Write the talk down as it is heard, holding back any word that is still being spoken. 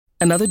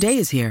Another day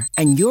is here,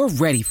 and you're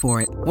ready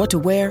for it. What to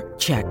wear?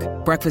 Check.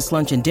 Breakfast,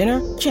 lunch, and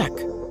dinner? Check.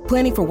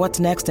 Planning for what's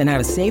next and how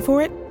to save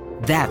for it?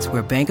 That's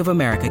where Bank of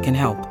America can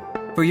help.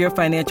 For your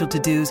financial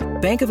to-dos,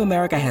 Bank of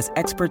America has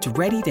experts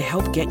ready to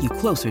help get you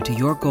closer to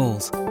your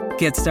goals.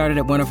 Get started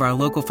at one of our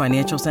local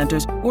financial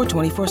centers or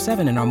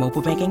 24/7 in our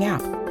mobile banking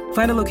app.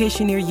 Find a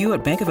location near you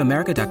at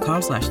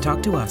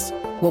bankofamerica.com/talktous.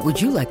 What would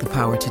you like the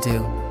power to do?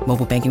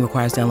 Mobile banking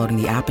requires downloading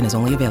the app and is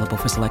only available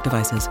for select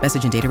devices.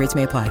 Message and data rates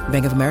may apply.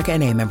 Bank of America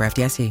N.A., member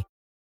FDIC.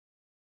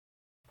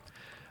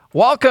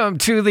 Welcome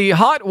to the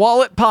Hot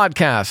Wallet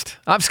Podcast.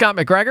 I'm Scott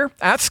McGregor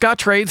at Scott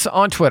Trades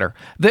on Twitter.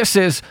 This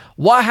is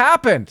What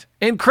Happened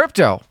in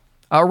Crypto,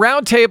 a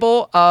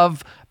roundtable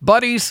of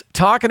buddies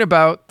talking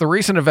about the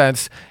recent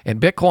events in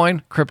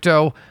Bitcoin,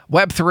 crypto,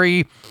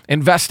 Web3,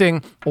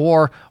 investing,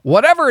 or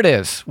whatever it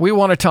is we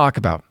want to talk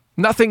about.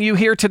 Nothing you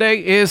hear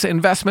today is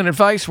investment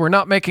advice. We're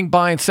not making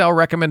buy and sell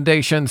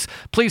recommendations.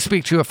 Please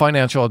speak to a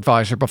financial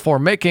advisor before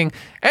making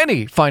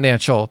any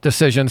financial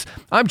decisions.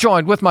 I'm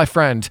joined with my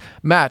friend,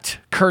 Matt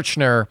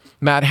Kirchner.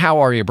 Matt, how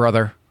are you,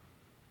 brother?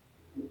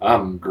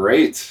 I'm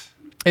great.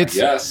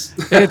 Yes.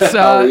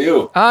 How are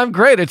you? I'm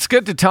great. It's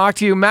good to talk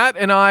to you. Matt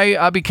and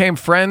I became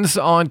friends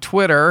on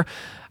Twitter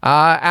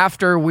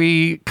after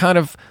we kind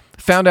of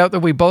found out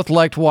that we both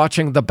liked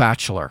watching The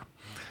Bachelor.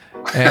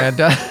 And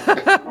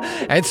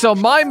and so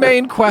my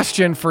main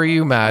question for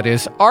you, Matt,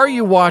 is are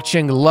you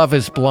watching Love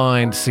is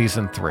Blind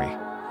Season 3?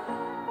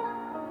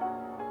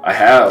 I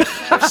have.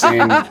 I've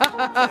seen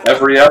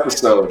every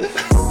episode.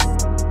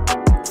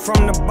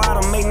 From the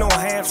bottom, ain't no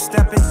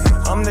half-stepping.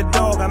 I'm the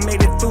dog, I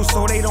made it through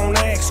so they don't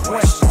ask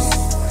questions.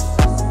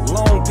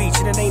 Long Beach,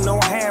 and it ain't no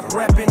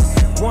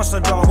half-repping. Once a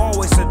dog,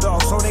 always a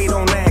dog, so they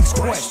don't ask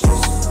questions.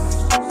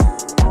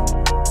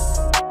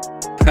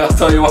 I'll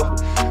tell you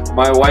what,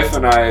 my wife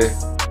and I,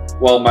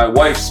 well, my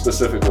wife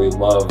specifically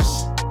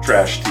loves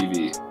trash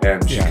TV,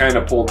 and she kind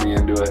of pulled me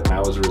into it, and I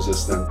was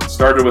resistant.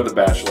 Started with The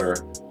Bachelor.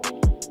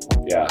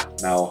 Yeah,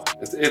 now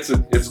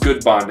it's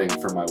good bonding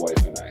for my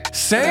wife and I.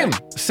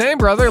 Same,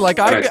 brother. Like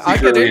I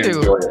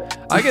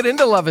get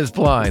into Love is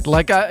Blind.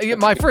 Like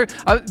my first.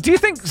 Do you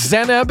think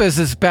Zeneb is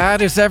as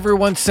bad as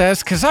everyone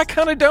says? Because I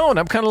kind of don't.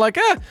 I'm kind of like,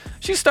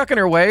 she's stuck in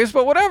her ways,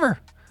 but whatever.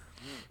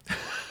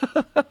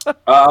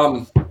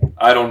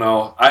 I don't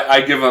know.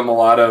 I give him a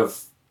lot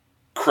of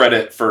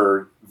credit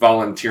for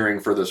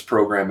volunteering for this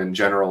program in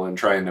general and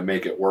trying to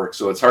make it work.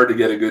 So it's hard to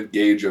get a good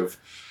gauge of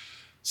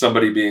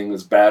somebody being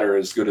as bad or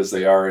as good as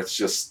they are. It's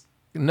just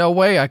no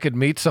way I could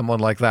meet someone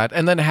like that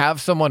and then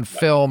have someone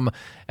film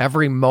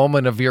every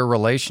moment of your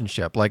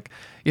relationship. Like,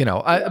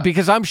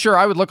 because I'm sure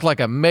I would look like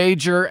a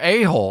major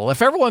a-hole.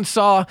 If everyone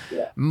saw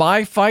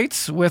my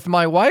fights with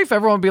my wife,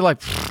 everyone would be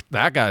like,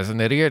 that guy's an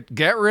idiot.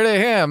 Get rid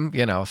of him,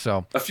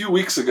 so. A few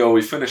weeks ago,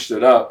 we finished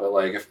it up, but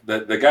like if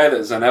the guy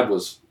that Zeneb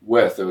was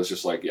with, it was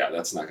just like,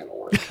 that's not going to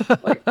work.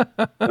 Like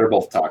they're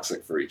both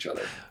toxic for each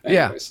other.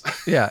 Anyways.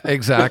 Yeah,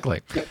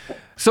 exactly.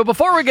 So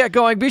before we get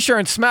going, be sure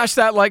and smash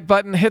that like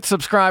button, hit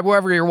subscribe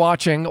wherever you're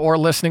watching or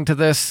listening to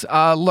this.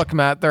 Look,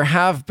 Matt, there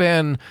have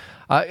been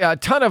a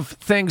ton of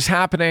things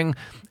happening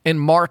in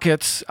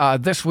markets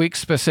this week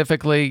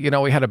specifically.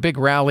 We had a big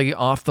rally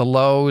off the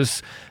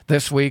lows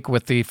this week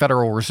with the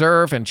Federal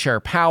Reserve and Chair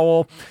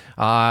Powell.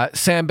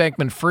 Sam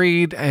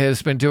Bankman-Fried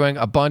has been doing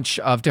a bunch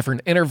of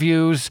different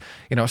interviews,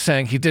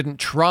 saying he didn't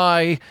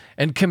try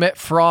and commit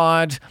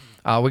fraud.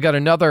 We got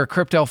another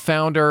crypto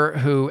founder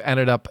who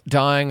ended up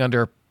dying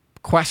under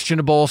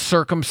questionable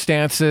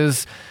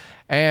circumstances.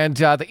 And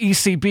the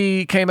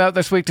ECB came out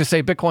this week to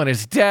say Bitcoin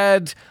is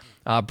dead.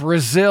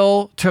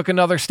 Brazil took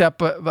another step,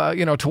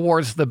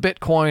 towards the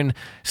Bitcoin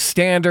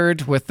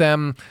standard with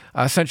them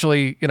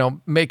essentially,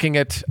 making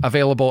it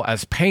available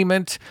as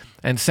payment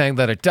and saying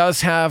that it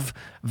does have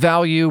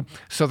value.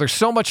 So there's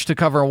so much to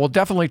cover, and we'll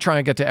definitely try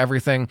and get to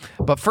everything.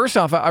 But first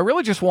off, I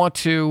really just want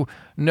to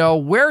know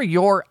where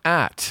you're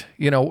at.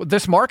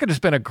 This market has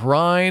been a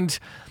grind.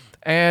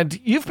 And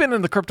you've been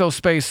in the crypto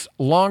space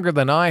longer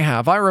than I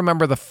have. I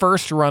remember the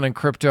first run in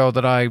crypto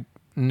that I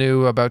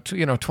knew about,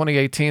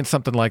 2018,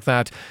 something like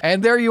that.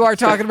 And there you are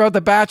talking about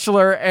The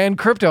Bachelor and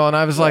crypto. And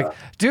I was like,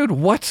 dude,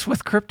 what's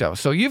with crypto?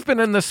 So you've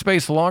been in this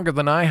space longer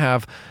than I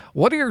have.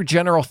 What are your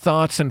general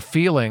thoughts and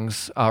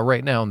feelings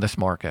right now in this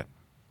market?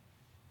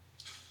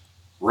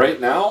 Right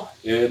now,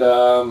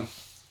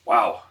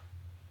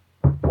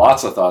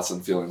 lots of thoughts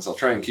and feelings. I'll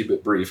try and keep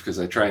it brief because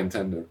I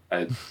tend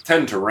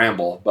to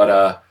ramble.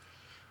 But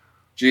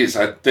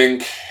I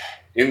think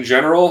in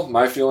general,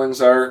 my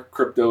feelings are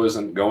crypto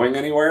isn't going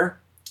anywhere.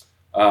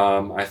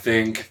 I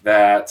think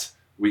that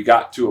we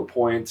got to a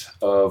point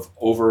of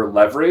over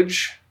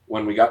leverage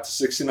when we got to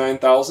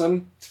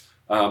 69,000.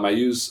 I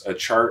use a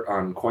chart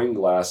on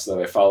CoinGlass that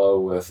I follow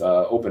with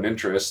open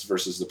interest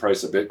versus the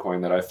price of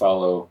Bitcoin that I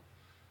follow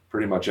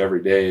pretty much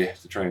every day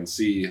to try and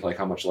see like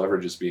how much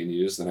leverage is being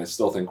used. And I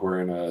still think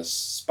we're in a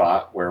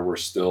spot where we're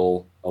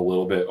still a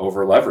little bit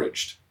over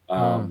leveraged.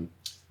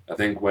 I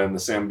think when the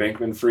Sam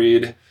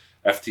Bankman-Fried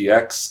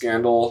FTX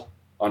scandal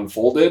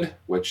unfolded,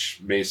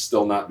 which may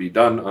still not be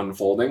done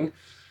unfolding,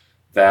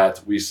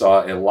 that we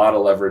saw a lot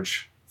of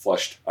leverage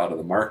flushed out of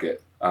the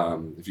market.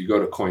 If you go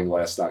to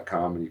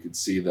coinglass.com, and you can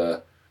see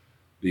the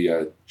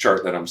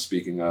chart that I'm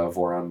speaking of,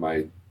 or on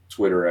my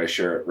Twitter, I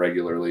share it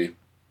regularly.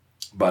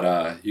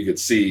 But you could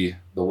see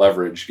the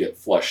leverage get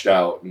flushed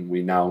out, and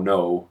we now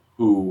know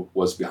who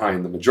was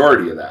behind the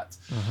majority of that.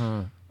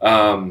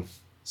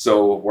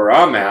 So where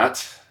I'm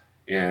at,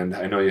 and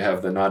I know you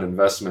have the not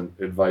investment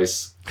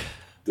advice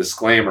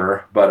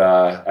disclaimer, but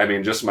I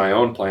mean, just my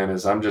own plan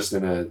is I'm just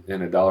in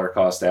a dollar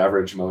cost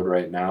average mode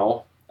right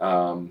now.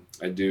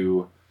 I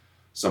do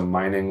some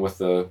mining with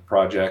the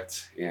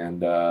project,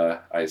 and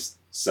I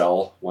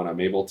sell when I'm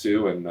able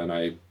to, and then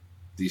I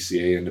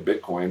DCA into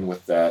Bitcoin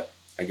with that,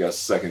 I guess,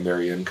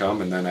 secondary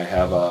income, and then I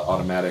have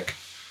automatic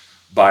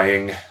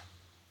buying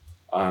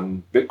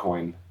on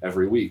Bitcoin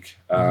every week.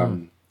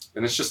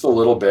 And it's just a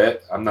little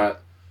bit. I'm not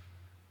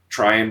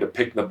trying to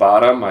pick the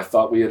bottom. I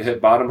thought we had hit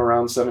bottom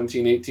around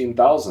 17,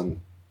 18,000,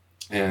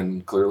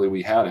 and clearly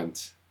we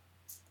hadn't.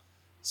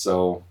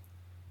 So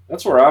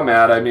that's where I'm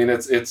at. I mean,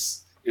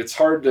 it's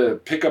hard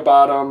to pick a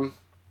bottom.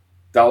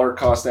 Dollar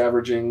cost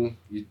averaging,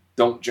 you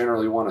don't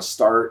generally want to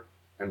start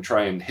and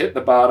try and hit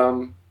the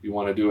bottom. You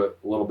want to do it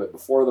a little bit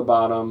before the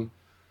bottom.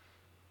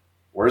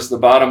 Where's the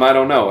bottom? I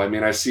don't know. I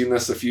mean, I've seen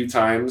this a few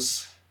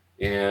times,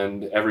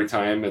 and every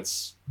time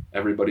it's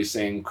everybody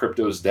saying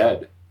crypto's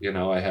dead. You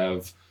know, I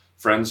have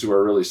friends who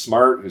are really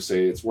smart who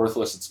say it's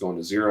worthless, it's going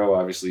to zero.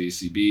 Obviously,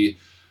 ECB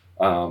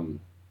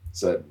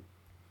said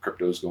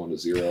crypto's going to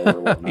zero or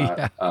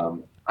whatnot. Yeah.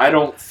 I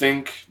don't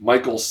think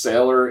Michael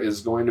Saylor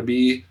is going to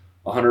be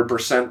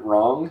 100%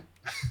 wrong.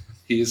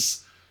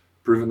 He's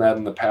proven that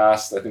in the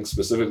past. I think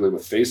specifically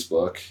with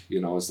Facebook,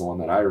 you know, is the one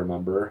that I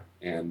remember.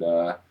 And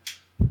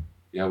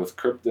yeah, with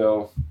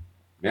crypto,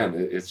 man,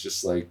 it's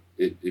just like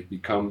it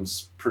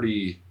becomes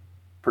pretty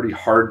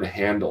hard to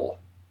handle.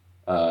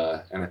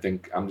 And I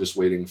think I'm just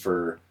waiting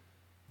for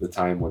the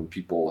time when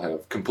people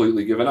have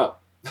completely given up.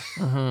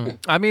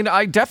 I mean,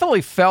 I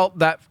definitely felt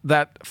that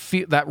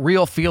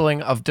real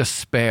feeling of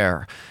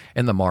despair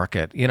in the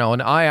market, you know,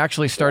 and I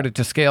actually started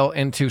to scale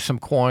into some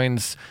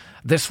coins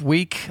this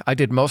week. I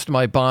did most of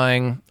my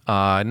buying,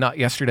 not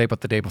yesterday,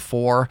 but the day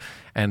before,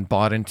 and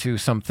bought into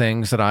some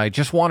things that I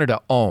just wanted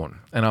to own.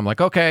 And I'm like,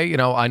 okay, you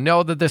know, I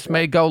know that this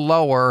may go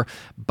lower,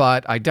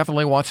 but I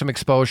definitely want some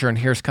exposure, and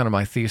here's kind of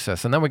my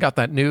thesis. And then we got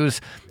that news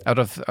out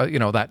of, you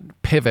know,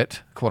 that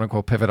pivot, quote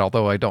unquote pivot,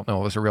 although I don't know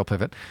it was a real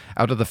pivot,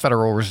 out of the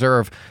Federal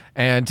Reserve,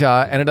 and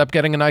ended up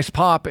getting a nice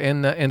pop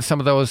in some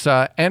of those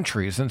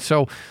entries. And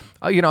so,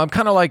 you know, I'm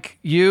kind of like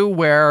you,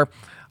 where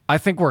I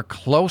think we're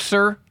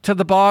closer to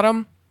the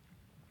bottom,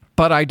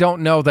 but I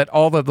don't know that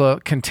all of the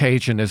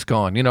contagion is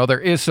gone. You know, there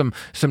is some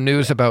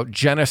news about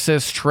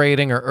Genesis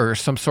trading or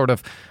some sort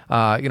of,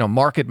 you know,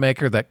 market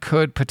maker that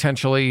could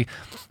potentially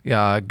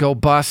go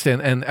bust.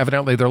 And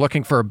evidently they're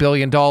looking for $1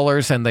 billion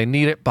and they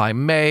need it by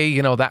May,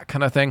 you know, that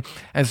kind of thing.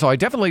 And so I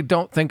definitely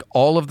don't think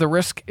all of the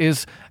risk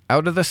is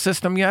out of the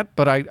system yet,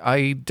 but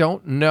I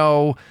don't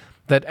know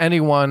that any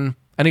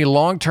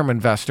long-term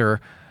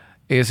investor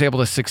is able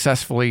to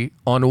successfully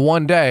on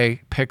one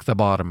day pick the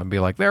bottom and be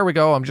like, there we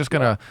go, I'm just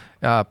going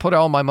to put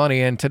all my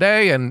money in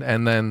today, and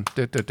then,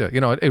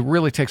 you know, it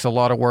really takes a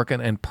lot of work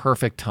and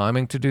perfect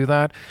timing to do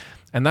that.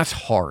 And that's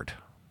hard,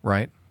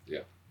 right?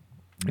 Yeah.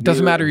 It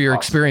doesn't matter your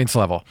experience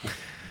level.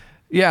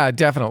 Yeah,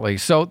 definitely.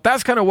 So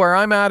that's kind of where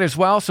I'm at as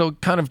well. So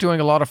kind of doing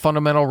a lot of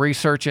fundamental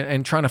research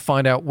and trying to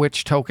find out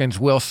which tokens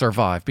will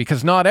survive,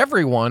 because not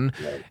everyone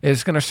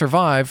is going to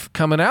survive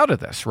coming out of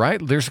this, right?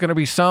 There's going to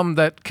be some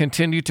that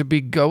continue to be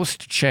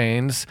ghost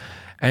chains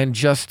and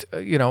just,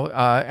 you know,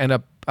 end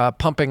up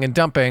pumping and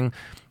dumping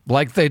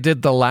like they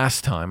did the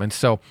last time. And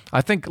so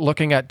I think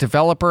looking at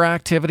developer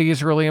activity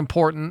is really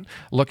important.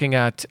 Looking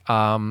at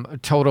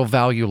total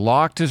value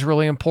locked is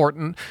really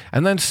important.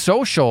 And then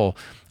social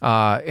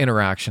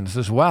interactions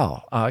as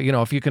well. You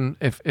know,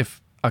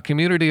 if a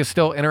community is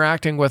still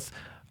interacting with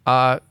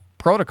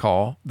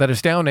protocol that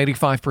is down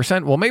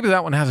 85%, well, maybe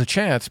that one has a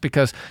chance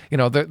because, you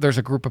know, there's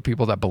a group of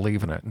people that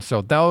believe in it. And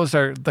so those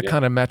are the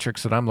kind of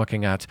metrics that I'm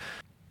looking at.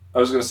 I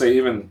was going to say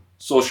even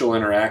social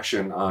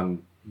interaction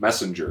on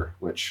Messenger,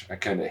 which I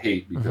kind of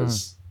hate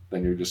because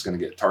then you're just going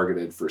to get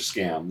targeted for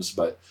scams.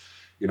 But,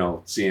 you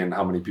know, seeing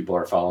how many people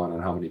are following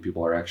and how many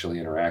people are actually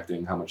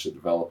interacting, how much the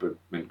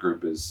development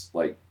group is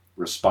like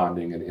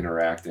responding and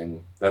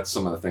interacting. That's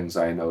some of the things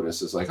I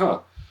notice is like,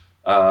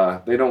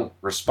 they don't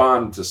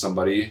respond to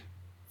somebody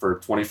for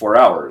 24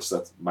 hours.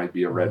 That might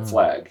be a red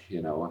flag,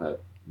 you know, that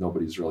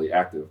nobody's really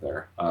active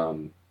there.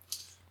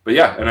 But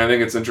yeah, and I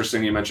think it's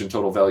interesting you mentioned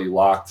total value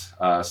locked,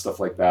 stuff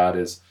like that.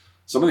 Is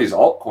some of these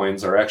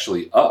altcoins are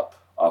actually up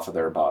off of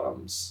their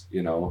bottoms,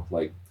 you know,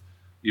 like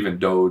even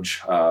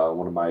Doge,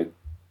 one of my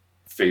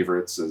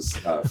favorites is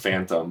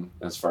Phantom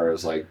as far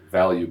as like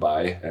value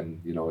buy. And,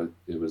 you know,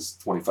 it was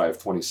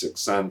 26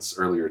 cents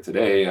earlier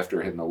today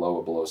after hitting a low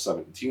of below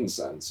 17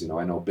 cents. You know,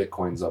 I know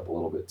Bitcoin's up a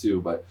little bit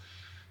too, but,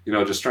 you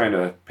know, just trying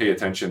to pay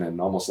attention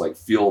and almost like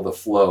feel the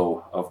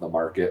flow of the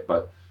market.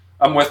 But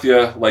I'm with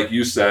you. Like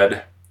you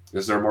said,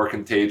 is there more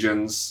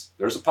contagions?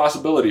 There's a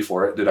possibility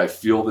for it. Did I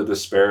feel the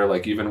despair?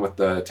 Like even with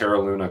the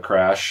Terra Luna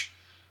crash,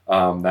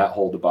 that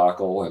whole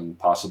debacle and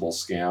possible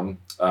scam.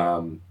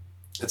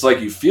 It's like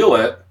you feel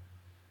it,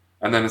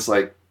 and then it's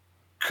like,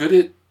 could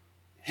it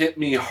hit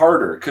me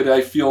harder? Could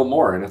I feel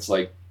more? And it's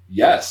like,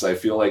 yes, I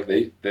feel like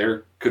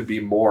there could be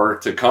more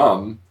to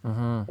come.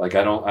 Like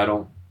I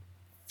don't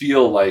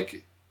feel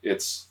like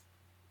it's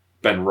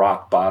been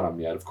rock bottom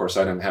yet. Of course,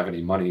 I didn't have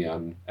any money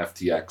on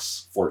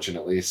FTX,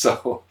 fortunately,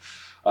 so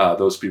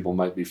those people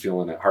might be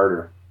feeling it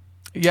harder.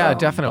 Yeah,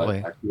 definitely.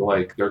 I feel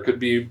like there could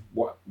be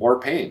more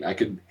pain. I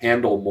could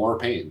handle more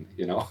pain,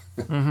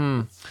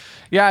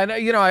 Yeah, and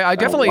I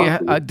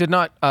definitely did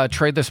not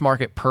trade this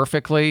market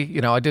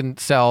perfectly. I didn't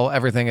sell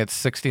everything at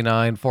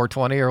 69,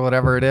 420 or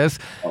whatever it is.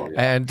 Oh,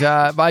 yeah. And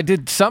I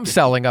did some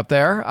selling up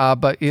there.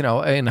 But,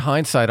 in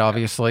hindsight,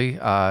 obviously,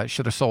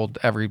 should have sold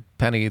every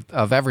penny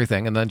of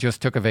everything and then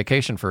just took a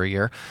vacation for a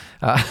year.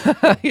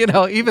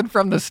 Even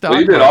from the stock.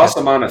 Well, you did market.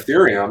 awesome on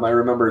Ethereum. I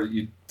remember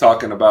you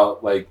talking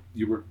about like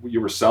you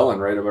were selling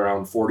right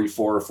around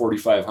 44 or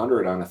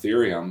 4,500 on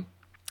Ethereum.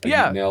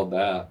 Yeah. You nailed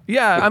that.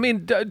 Yeah. I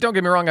mean, don't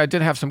get me wrong. I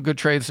did have some good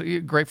trades.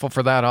 Grateful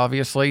for that,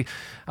 obviously.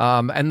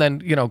 And then,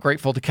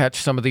 grateful to catch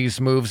some of these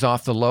moves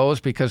off the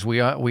lows because we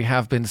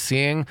have been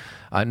seeing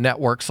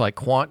networks like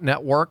Quant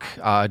Network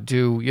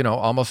do,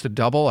 almost a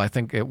double. I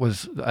think it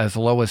was as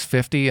low as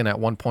 50. And at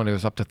one point it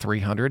was up to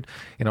 300,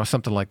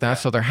 something like that.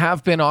 So there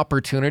have been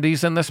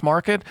opportunities in this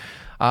market.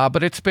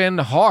 But it's been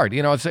hard.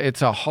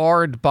 It's a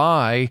hard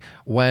buy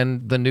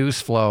when the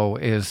news flow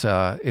is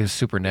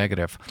super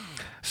negative.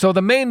 So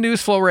the main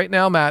news flow right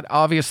now, Matt,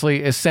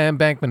 obviously, is Sam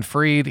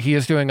Bankman-Fried. He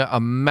is doing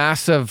a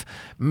massive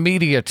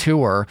media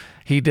tour.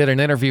 He did an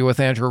interview with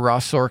Andrew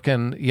Ross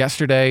Sorkin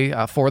yesterday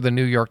for the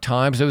New York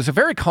Times. It was a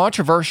very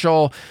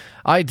controversial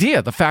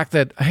idea, the fact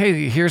that,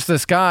 hey, here's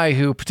this guy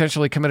who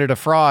potentially committed a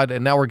fraud,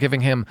 and now we're giving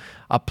him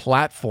a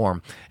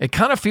platform. It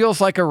kind of feels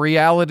like a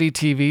reality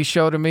TV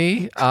show to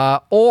me,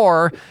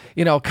 or,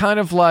 kind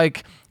of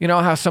like,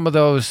 how some of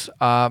those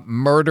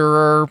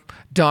murderer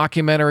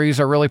documentaries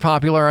are really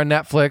popular on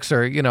Netflix,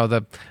 or,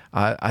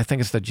 I think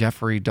it's the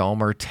Jeffrey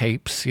Dahmer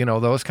tapes,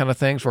 those kind of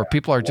things where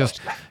people are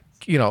just,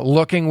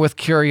 looking with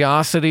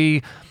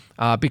curiosity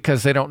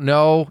because they don't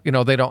know,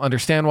 they don't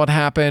understand what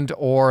happened,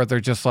 or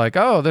they're just like,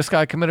 oh, this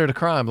guy committed a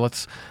crime.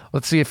 Let's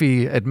see if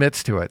he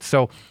admits to it.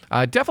 So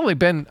definitely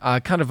been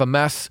kind of a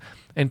mess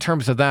in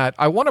terms of that.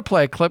 I want to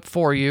play a clip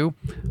for you.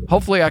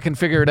 Hopefully I can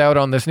figure it out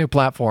on this new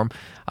platform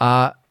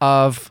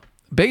of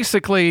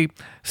basically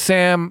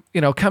Sam,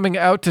 coming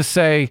out to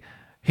say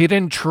he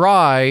didn't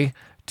try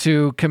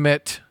to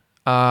commit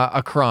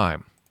a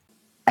crime.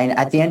 And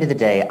at the end of the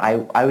day,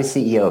 I was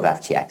CEO of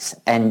FTX,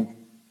 and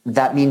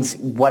that means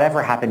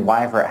whatever happened,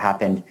 wherever it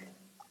happened,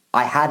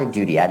 I had a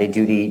duty. I had a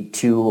duty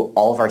to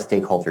all of our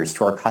stakeholders,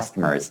 to our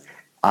customers,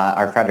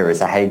 our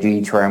creditors. I had a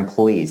duty to our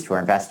employees, to our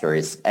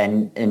investors,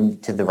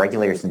 and to the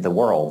regulators in the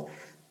world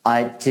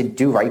to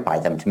do right by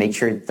them, to make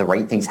sure the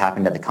right things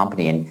happened at the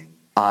company. And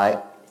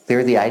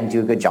clearly, I didn't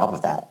do a good job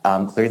of that.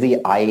 Clearly,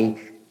 I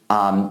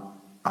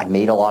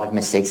made a lot of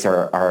mistakes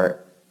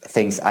or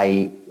things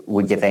I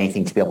would give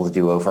anything to be able to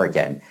do over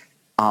again.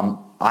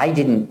 I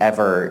didn't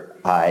ever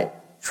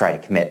try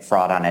to commit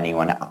fraud on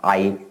anyone.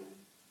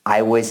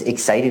 I was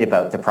excited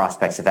about the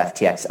prospects of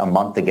FTX a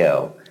month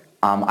ago.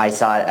 I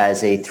saw it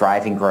as a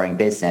thriving, growing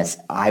business.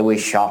 I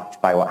was shocked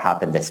by what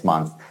happened this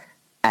month.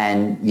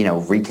 And,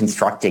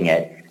 reconstructing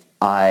it,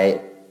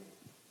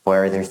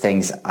 where there are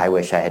things I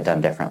wish I had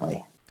done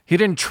differently. He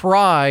didn't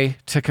try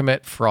to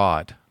commit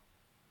fraud.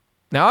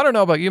 Now, I don't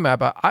know about you, Matt,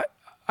 but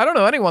I don't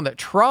know anyone that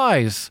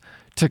tries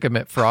to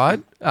commit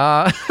fraud.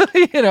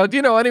 Do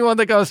you know anyone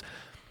that goes,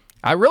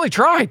 I really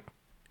tried?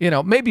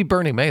 Maybe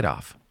Bernie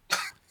Madoff.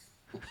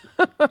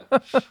 I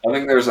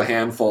think there's a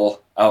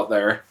handful out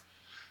there.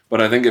 But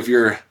I think if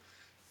you're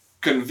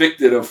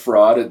convicted of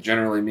fraud, it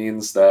generally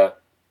means that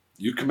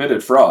you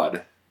committed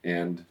fraud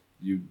and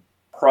you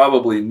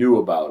probably knew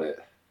about it,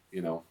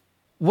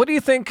 What do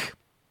you think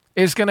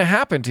is going to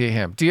happen to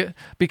him?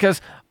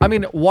 Because,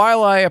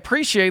 while I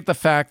appreciate the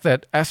fact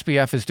that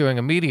SBF is doing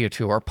a media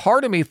tour,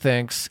 part of me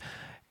thinks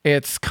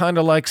it's kind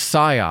of like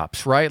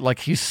psyops, right? Like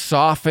he's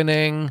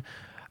softening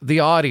the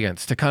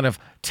audience to kind of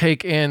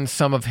take in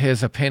some of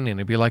his opinion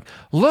and be like,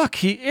 look,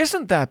 he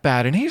isn't that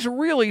bad and he's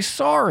really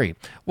sorry.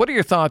 What are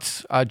your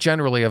thoughts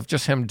generally of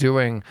just him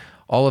doing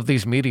all of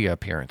these media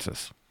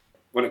appearances?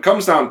 When it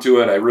comes down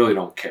to it, I really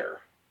don't care.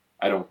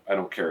 I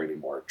don't care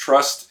anymore.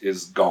 Trust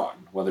is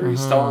gone. Whether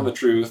he's telling the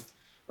truth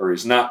or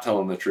he's not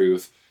telling the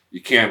truth,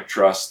 you can't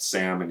trust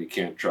Sam and you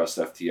can't trust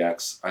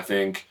FTX. I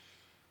think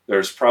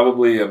there's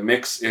probably a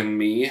mix in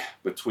me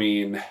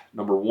between,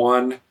 number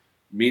one,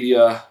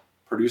 media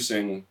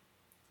producing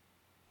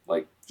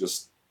like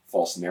just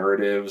false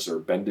narratives or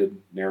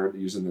bended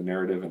narrative, using the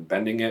narrative and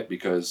bending it,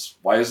 because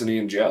why isn't he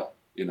in jail?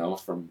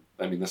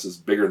 This is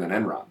bigger than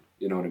Enron.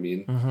 You know what I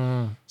mean?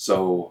 Mm-hmm.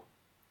 So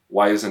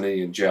why isn't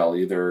he in jail?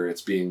 Either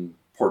it's being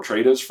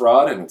portrayed as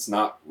fraud and it's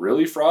not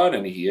really fraud,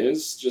 and he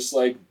is just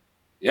like,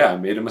 yeah, I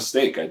made a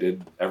mistake. I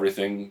did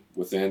everything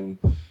within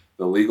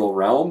the legal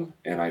realm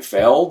and I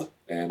failed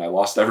and I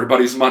lost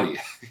everybody's money,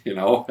 and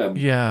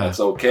that's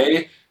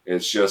okay.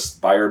 It's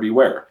just buyer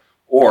beware.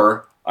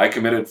 Or I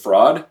committed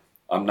fraud.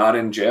 I'm not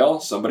in jail.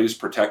 Somebody's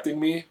protecting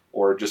me.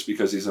 Or just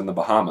because he's in the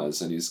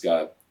Bahamas and he's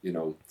got,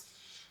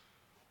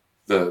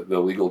 the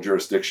legal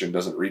jurisdiction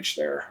doesn't reach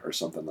there or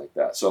something like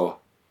that. So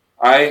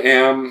I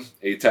am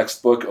a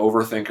textbook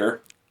overthinker.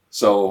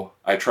 So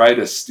I try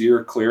to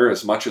steer clear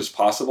as much as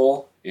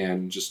possible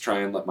and just try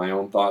and let my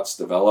own thoughts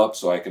develop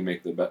so I can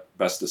make the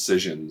best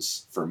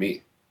decisions for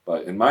me.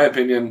 But in my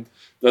opinion,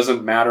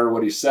 doesn't matter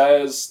what he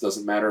says,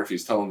 doesn't matter if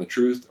he's telling the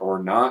truth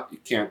or not. You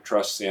can't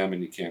trust Sam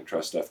and you can't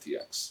trust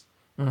FTX.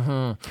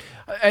 Mm-hmm.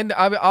 And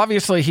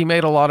obviously he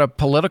made a lot of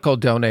political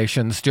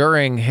donations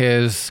during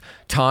his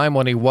time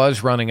when he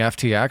was running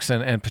FTX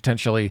and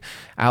potentially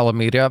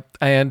Alameda.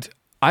 And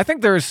I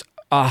think there's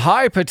a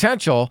high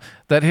potential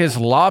that his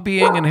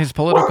lobbying and his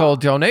political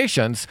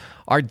donations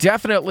are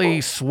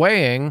definitely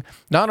swaying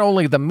not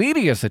only the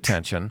media's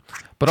attention,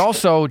 but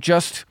also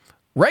just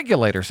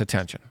regulators'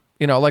 attention.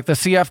 Like the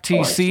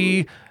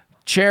CFTC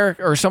chair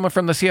or someone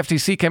from the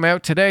CFTC came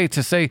out today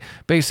to say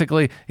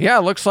basically, yeah,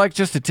 it looks like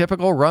just a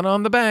typical run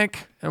on the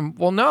bank. And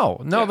well,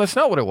 no, that's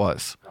not what it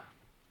was.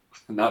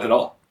 Not at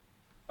all.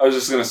 I was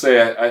just going to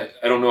say,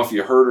 I don't know if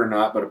you heard or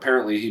not, but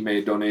apparently he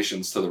made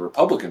donations to the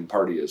Republican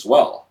Party as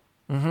well.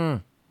 Mm-hmm.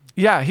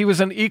 Yeah, he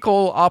was an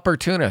equal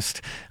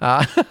opportunist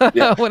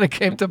when it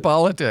came to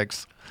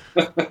politics.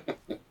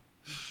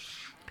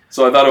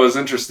 So I thought it was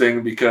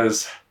interesting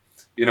because,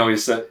 he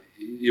said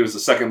he was the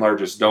second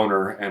largest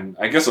donor, and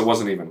I guess it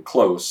wasn't even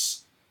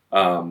close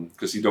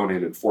because he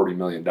donated $40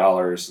 million.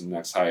 And the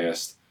next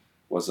highest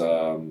was,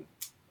 George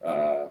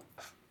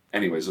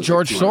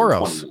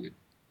Soros. Million.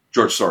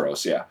 George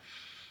Soros, yeah.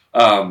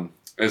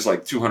 It's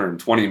like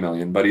 $220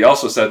 million. But he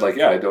also said,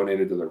 I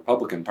donated to the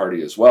Republican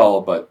Party as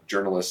well, but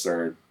journalists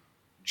are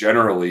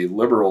generally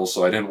liberal,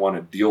 so I didn't want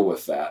to deal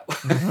with that.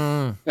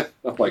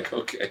 Mm-hmm. I'm like,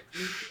 okay.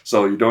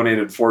 So you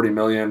donated $40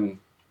 million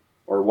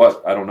or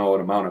what? I don't know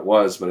what amount it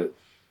was, but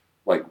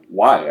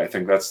why? I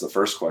think that's the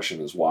first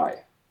question is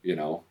why?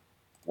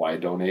 Why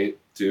donate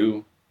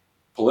to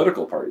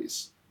political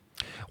parties?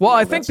 Well,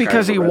 I think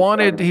because he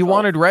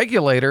wanted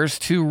regulators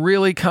to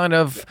really kind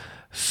of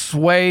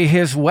sway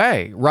his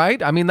way,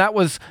 right? I mean, that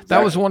was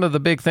one of the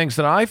big things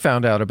that I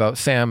found out about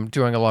Sam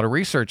doing a lot of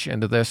research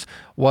into this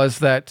was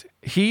that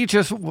he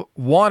just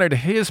wanted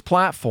his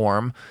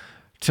platform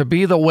to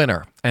be the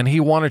winner, and he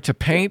wanted to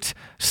paint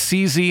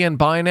CZ and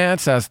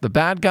Binance as the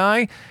bad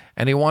guy,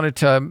 and he wanted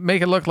to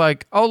make it look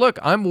like, oh, look,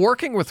 I'm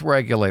working with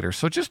regulators,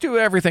 so just do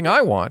everything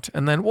I want,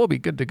 and then we'll be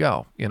good to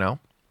go, Yeah.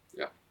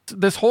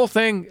 This whole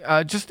thing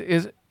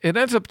it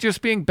ends up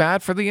just being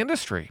bad for the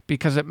industry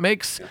because it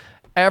makes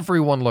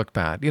everyone look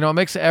bad. It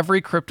makes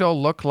every crypto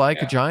look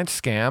like a giant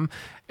scam.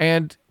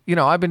 And,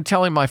 I've been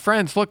telling my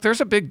friends, look,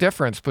 there's a big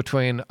difference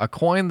between a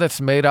coin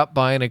that's made up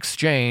by an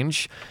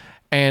exchange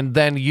and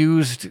then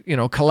used,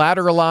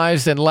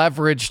 collateralized and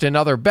leveraged in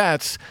other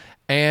bets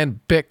and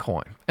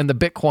Bitcoin and the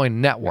Bitcoin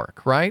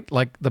network, right?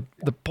 Like the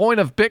point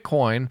of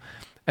Bitcoin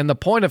and the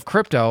point of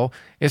crypto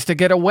is to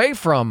get away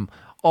from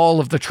all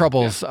of the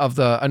troubles of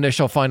the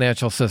initial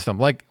financial system.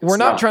 We're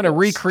not trying to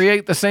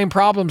recreate the same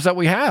problems that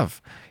we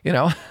have, So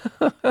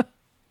what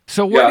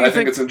do you think? I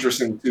think it's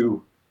interesting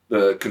too,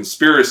 the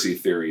conspiracy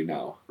theory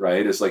now,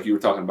 right? It's like you were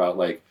talking about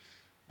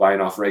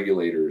buying off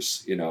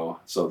regulators,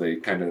 so they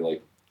kind of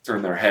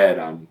turn their head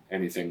on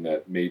anything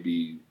that may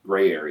be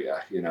gray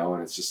area,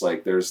 and it's just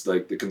there's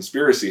the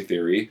conspiracy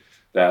theory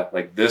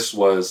that this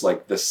was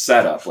the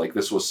setup,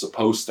 this was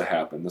supposed to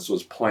happen. This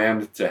was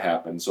planned to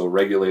happen. So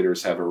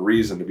regulators have a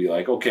reason to be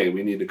okay,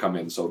 we need to come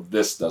in so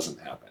this doesn't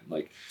happen.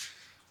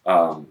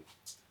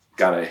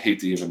 I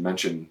hate to even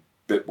mention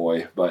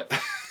BitBoy, but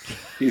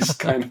he's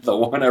kind of the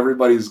one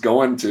everybody's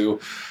going to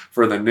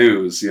for the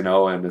news,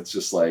 and it's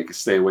just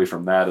stay away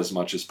from that as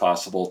much as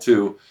possible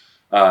too.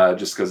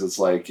 Just because it's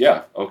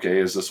okay,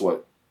 is this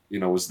what,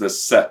 was this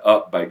set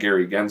up by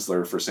Gary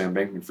Gensler for Sam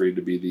Bankman-Fried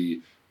to be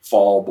the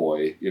fall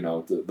boy,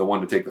 the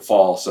one to take the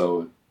fall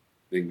so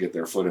they can get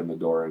their foot in the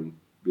door and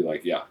be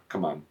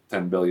come on,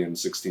 $10 billion,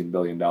 $16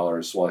 billion.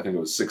 Well, I think it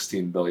was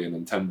 $16 billion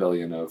and $10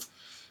 billion of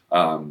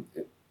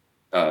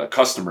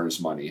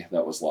customers' money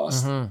that was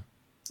lost. Mm-hmm.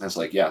 It's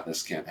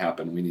this can't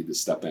happen. We need to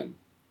step in.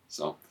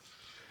 So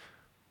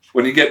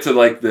when you get to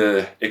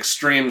the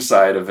extreme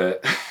side of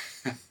it,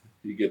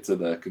 you get to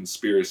the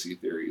conspiracy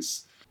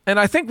theories. And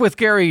I think with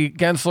Gary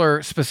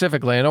Gensler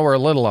specifically, I know we're a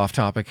little off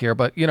topic here,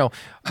 but,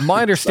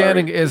 my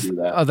understanding is,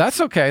 that's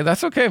okay.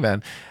 That's okay,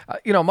 man.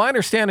 My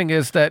understanding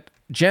is that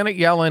Janet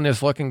Yellen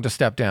is looking to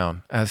step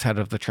down as head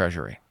of the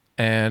Treasury.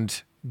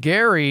 And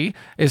Gary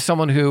is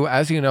someone who,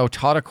 as you know,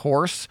 taught a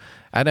course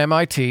at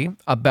MIT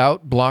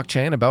about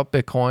blockchain, about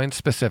Bitcoin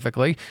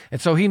specifically.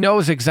 And so he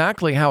knows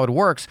exactly how it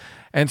works.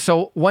 And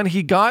so when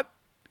he got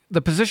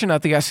the position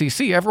at the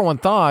SEC, everyone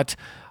thought,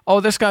 oh,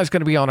 this guy's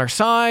going to be on our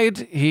side.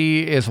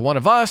 He is one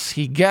of us.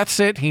 He gets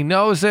it. He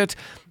knows it.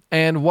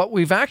 And what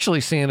we've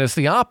actually seen is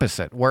the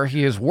opposite, where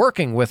he is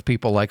working with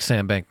people like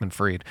Sam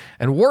Bankman-Fried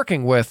and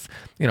working with,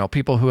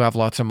 people who have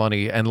lots of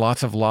money and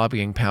lots of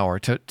lobbying power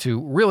to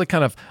really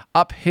kind of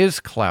up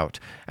his clout.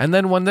 And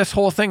then when this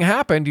whole thing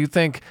happened, you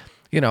think,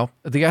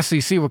 the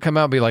SEC would come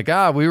out and be like,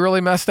 we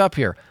really messed up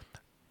here.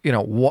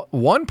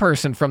 One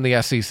person from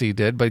the SEC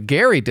did, but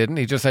Gary didn't.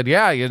 He just said,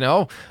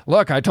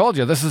 look, I told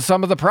you, this is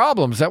some of the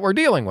problems that we're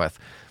dealing with.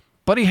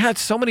 But he had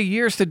so many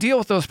years to deal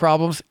with those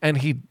problems, and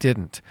he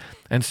didn't.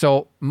 And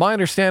so my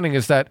understanding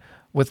is that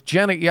with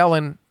Janet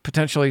Yellen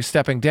potentially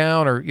stepping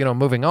down or,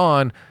 moving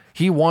on,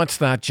 he wants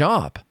that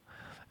job,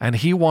 and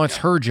he wants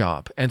her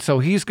job. And so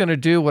he's going to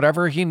do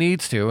whatever he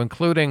needs to,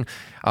 including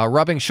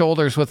rubbing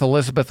shoulders with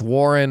Elizabeth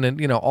Warren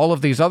and, all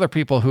of these other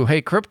people who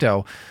hate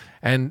crypto,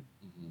 and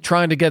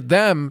trying to get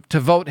them to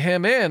vote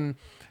him in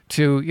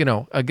to,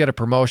 get a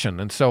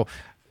promotion. And so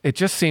it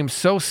just seems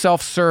so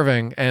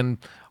self-serving, and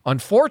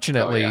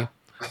unfortunately,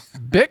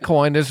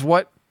 Bitcoin is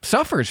what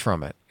suffers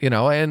from it,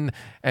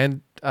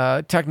 and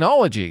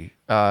technology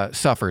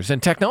suffers,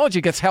 and technology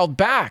gets held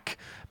back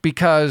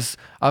because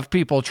of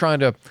people trying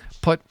to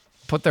put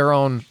their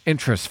own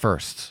interests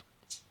first.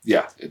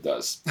 Yeah, it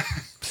does.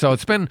 So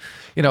it's been,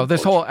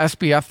 this whole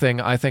SBF thing,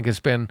 I think, has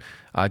been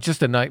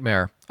just a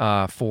nightmare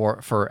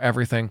for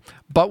everything.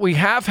 But we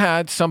have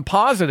had some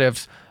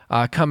positives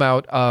come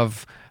out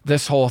of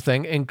this whole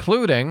thing,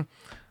 including,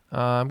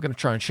 I'm going to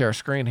try and share a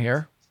screen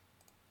here,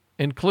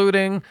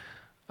 including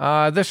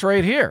this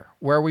right here,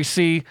 where we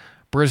see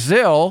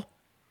Brazil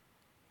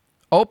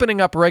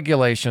opening up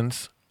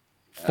regulations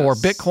for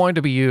Bitcoin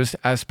to be used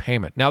as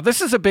payment. Now,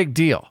 this is a big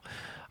deal.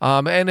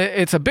 And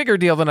it's a bigger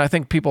deal than I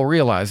think people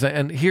realize.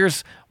 And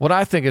here's what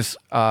I think is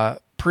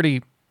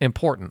pretty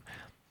important,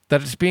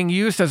 that it's being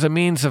used as a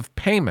means of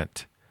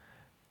payment.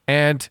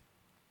 And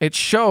it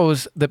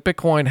shows that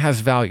Bitcoin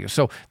has value.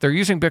 So they're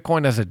using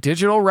Bitcoin as a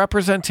digital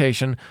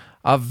representation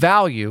of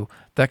value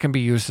that can be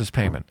used as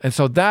payment. And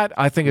so that,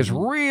 I think, is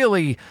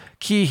really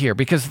key here,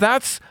 because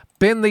that's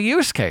been the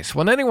use case.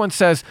 When anyone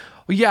says,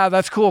 well, yeah,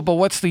 that's cool, but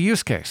what's the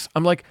use case?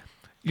 I'm like,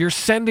 you're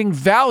sending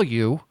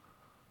value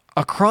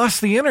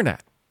across the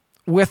internet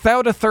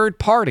without a third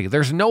party.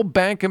 There's no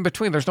bank in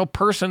between. There's no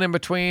person in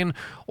between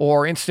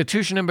or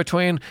institution in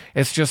between.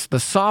 It's just the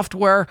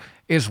software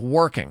is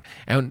working.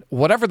 And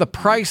whatever the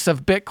price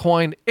of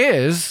Bitcoin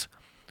is,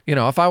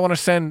 if I want to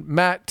send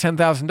Matt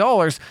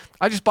 $10,000,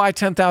 I just buy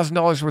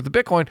 $10,000 worth of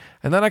Bitcoin,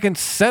 and then I can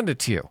send it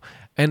to you.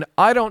 And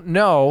I don't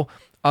know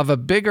of a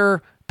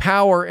bigger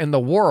power in the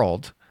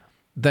world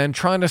than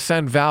trying to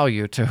send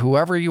value to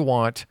whoever you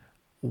want,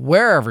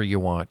 wherever you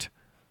want,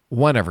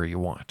 whenever you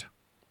want.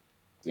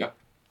 Yeah.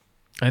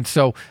 And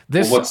so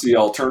this... Well, what's the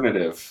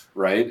alternative,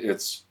 right?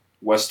 It's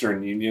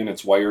Western Union,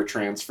 it's wire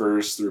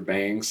transfers through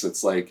banks.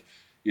 It's like,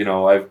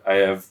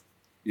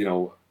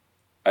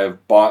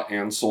 I've bought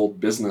and sold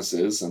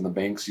businesses, and the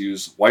banks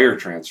use wire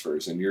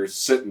transfers, and you're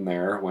sitting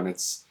there when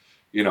it's,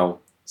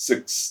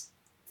 6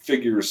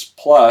 figures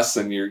plus,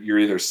 and you're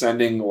either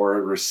sending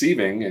or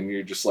receiving, and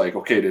you're just like,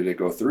 okay, did it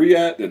go through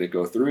yet? Did it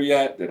go through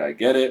yet? Did I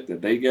get it?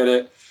 Did they get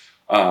it?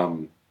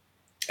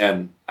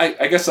 And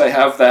I guess I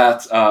have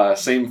that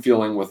same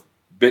feeling with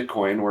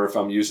Bitcoin, where if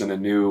I'm using a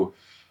new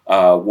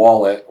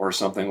wallet or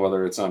something,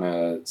 whether it's on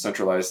a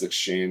centralized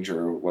exchange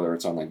or whether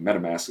it's on like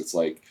MetaMask, it's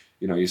like,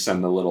 you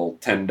send the little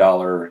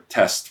 $10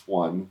 test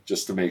one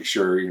just to make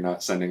sure you're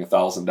not sending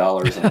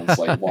 $1,000 and it's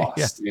like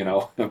lost,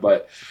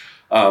 But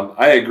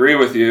I agree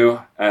with you.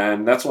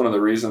 And that's one of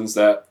the reasons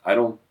that I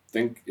don't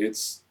think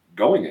it's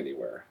going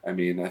anywhere. I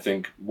mean, I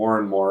think more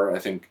and more,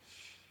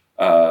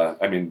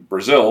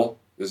 Brazil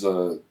is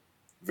a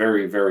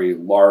very, very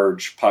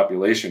large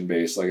population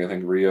base. Like I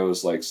think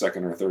Rio's like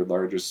second or third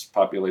largest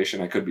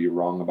population. I could be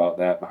wrong about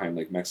that, behind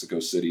like Mexico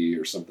City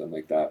or something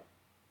like that.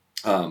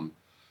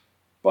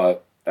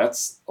 But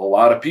that's a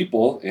lot of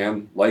people.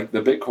 And like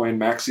the Bitcoin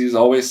maxis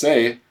always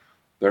say,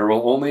 there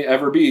will only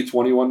ever be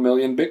 21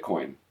 million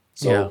Bitcoin.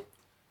 So,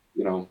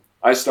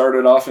 I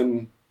started off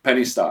in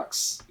penny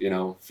stocks,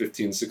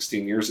 15,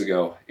 16 years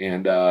ago.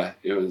 And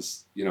it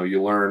was,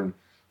 you learn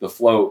the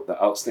float,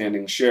 the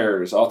outstanding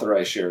shares,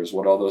 authorized shares,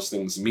 what all those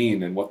things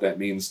mean and what that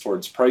means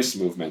towards price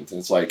movement. And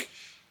it's like,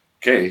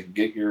 okay,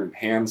 get your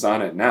hands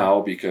on it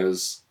now,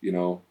 because,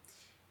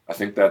 I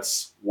think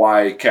that's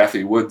why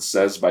Kathy Wood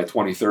says by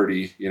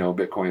 2030,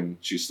 Bitcoin,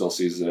 she still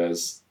sees it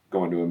as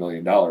going to $1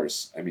 million.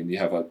 I mean, you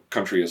have a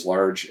country as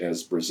large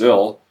as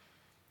Brazil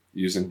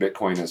using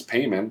Bitcoin as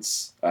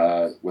payments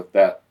with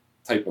that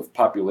type of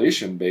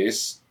population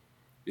base.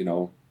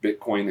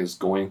 Bitcoin is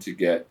going to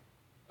get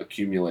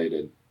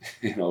accumulated.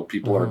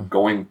 People are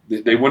going,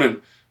 they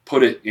wouldn't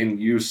put it in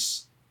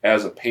use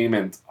as a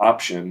payment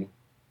option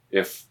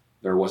if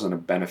there wasn't a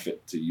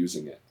benefit to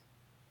using it.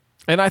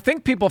 And I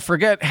think people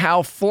forget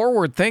how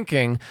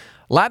forward-thinking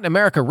Latin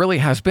America really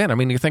has been. I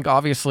mean, you think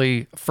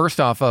obviously first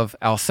off of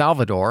El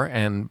Salvador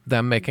and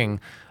them making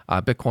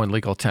Bitcoin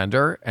legal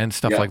tender and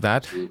stuff like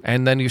that. Absolutely.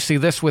 And then you see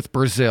this with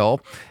Brazil.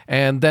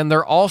 And then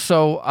they're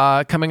also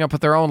coming up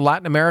with their own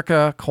Latin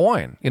America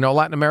coin.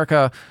 Latin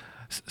America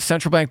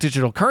central bank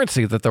digital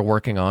currency that they're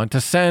working on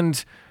to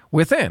send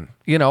within,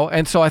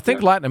 and so I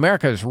think Latin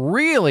America is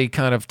really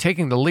kind of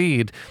taking the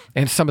lead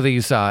in some of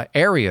these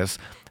areas,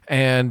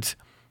 and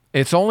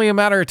it's only a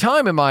matter of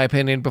time, in my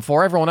opinion,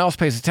 before everyone else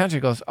pays attention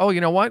and goes, oh,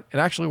 you know what? It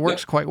actually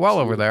works quite well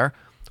over there.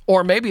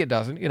 Or maybe it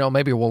doesn't.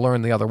 Maybe we'll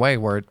learn the other way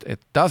where it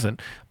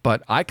doesn't.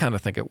 But I kind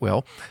of think it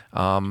will.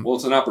 Well,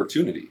 it's an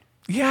opportunity.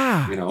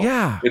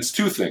 Yeah. It's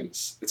two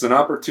things. It's an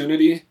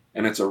opportunity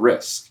and it's a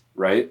risk,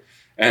 right?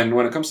 And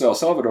when it comes to El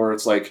Salvador,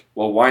 it's like,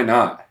 well, why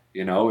not?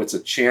 It's a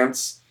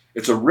chance.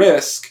 It's a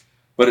risk,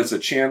 but it's a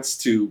chance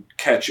to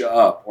catch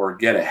up or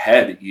get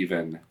ahead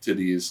even to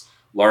these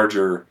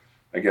larger,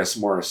 I guess,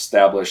 more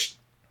established,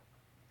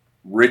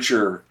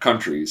 richer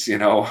countries,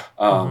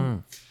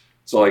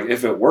 So like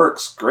if it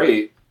works,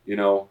 great,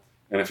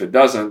 and if it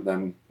doesn't,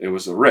 then it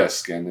was a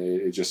risk. And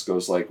it just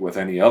goes like with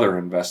any other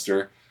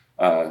investor,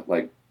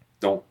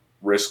 don't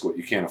risk what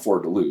you can't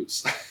afford to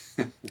lose.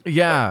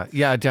 Yeah,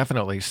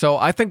 definitely. So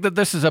I think that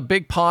this is a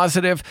big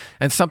positive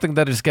and something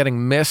that is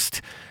getting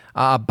missed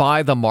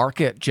by the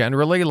market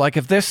generally. Like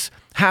if this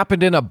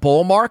happened in a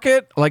bull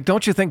market, like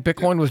don't you think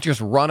Bitcoin was just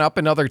run up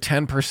another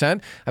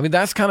 10%? I mean,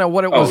 that's kind of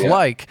what it was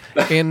like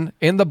in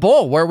the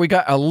bull, where we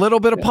got a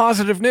little bit of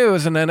positive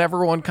news and then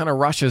everyone kind of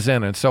rushes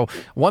in. And so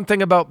one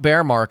thing about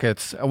bear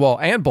markets,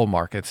 and bull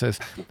markets is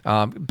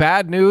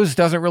bad news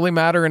doesn't really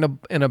matter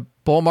in a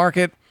bull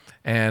market,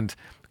 and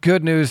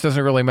good news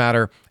doesn't really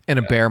matter in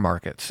a bear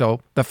market.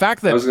 So the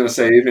fact that I was going to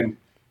say, even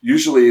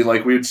usually,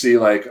 like we would see,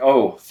 like,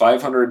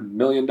 $500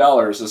 million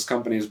this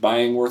company's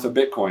buying worth of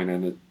Bitcoin,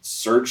 and it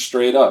surged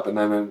straight up. And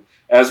then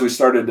as we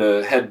started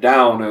to head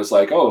down, it was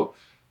like,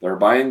 they're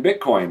buying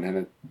Bitcoin, and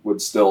it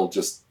would still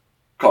just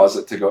cause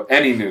it to go.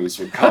 Any news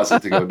would cause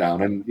it to go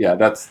down, and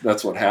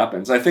that's what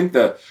happens. I think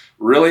the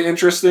really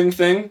interesting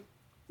thing,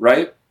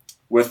 right,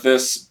 with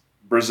this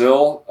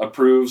Brazil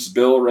approves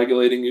bill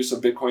regulating use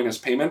of Bitcoin as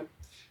payment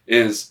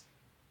is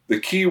the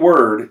key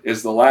word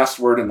is the last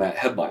word in that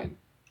headline.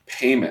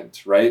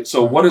 Payment, right?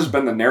 So what has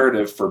been the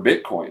narrative for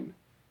Bitcoin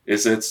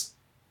is it's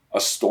a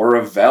store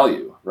of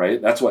value,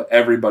 right? That's what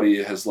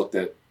everybody has looked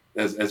at,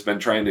 has been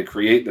trying to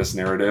create this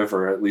narrative,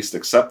 or at least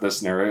accept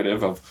this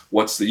narrative of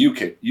what's the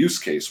use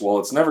case. Well,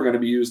 it's never going to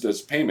be used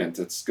as payment.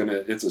 It's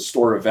a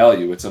store of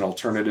value. It's an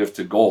alternative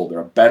to gold, or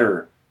a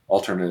better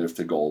alternative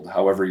to gold.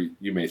 However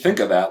you may think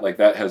of that, like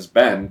that has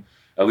been,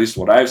 at least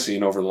what I've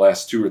seen over the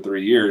last 2 or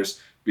 3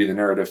 years, be the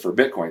narrative for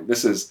Bitcoin.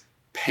 This is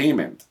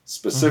payment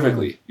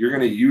specifically. You're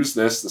going to use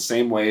this the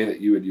same way that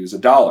you would use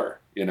 $1,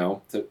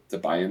 to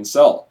buy and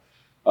sell.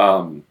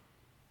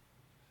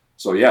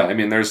 So yeah, I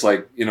mean, there's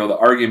like, the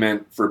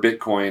argument for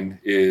Bitcoin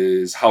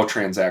is how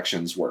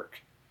transactions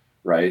work,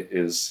 right?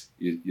 Is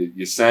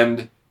you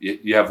send,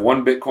 you have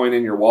one Bitcoin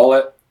in your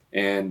wallet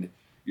and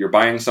you're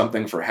buying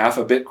something for half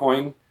a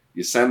Bitcoin.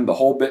 You send the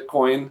whole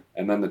Bitcoin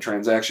and then the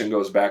transaction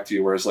goes back to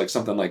you. Whereas like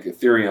something like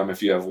Ethereum,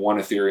 if you have 1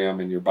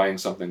 Ethereum and you're buying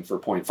something for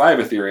 0.5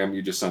 Ethereum,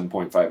 you just send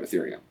 0.5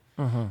 Ethereum.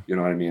 You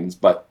know what I mean?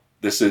 But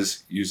this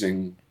is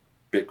using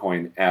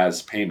Bitcoin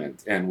as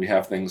payment. And we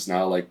have things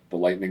now like the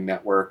Lightning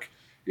Network,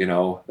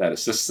 that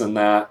assists in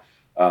that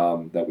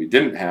we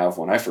didn't have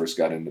when I first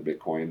got into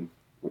Bitcoin,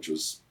 which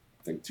was,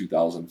 I think,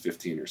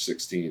 2015 or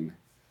 16.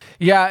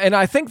 Yeah, and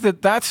I think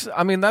that's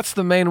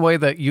the main way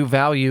that you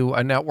value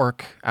a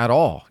network at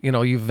all.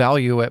 You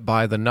value it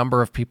by the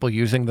number of people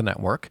using the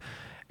network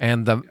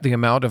and the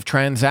amount of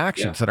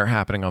transactions that are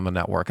happening on the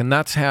network. And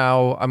that's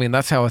how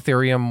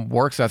Ethereum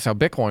works, that's how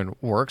Bitcoin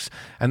works,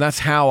 and that's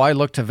how I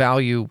look to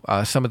value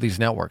some of these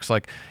networks.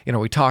 Like,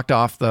 we talked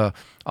off the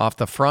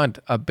front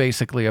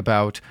basically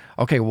about,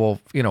 okay,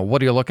 well, what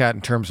do you look at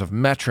in terms of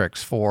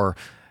metrics for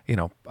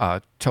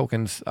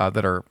tokens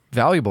that are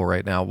valuable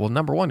right now? Well,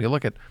 number one, you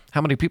look at how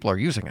many people are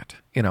using it,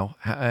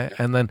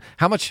 and then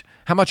how much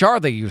are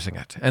they using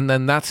it? And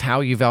then that's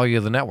how you value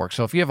the network.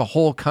 So if you have a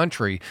whole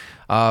country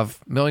of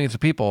millions of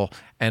people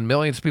and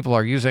millions of people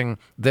are using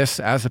this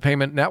as a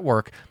payment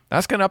network,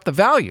 that's going to up the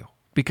value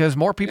because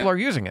more people are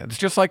using it. It's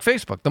just like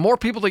Facebook. The more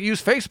people that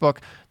use Facebook,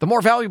 the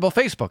more valuable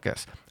Facebook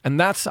is. And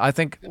that's, I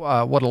think,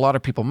 what a lot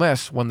of people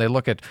miss when they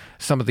look at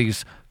some of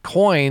these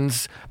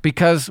coins,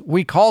 because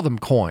we call them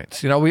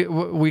coins.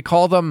 We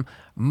call them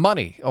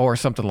money or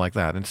something like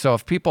that. And so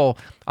if people,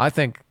 I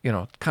think,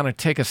 kind of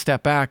take a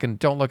step back and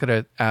don't look at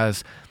it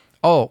as,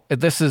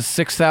 this is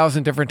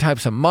 6,000 different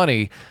types of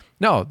money.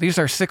 No, these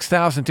are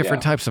 6,000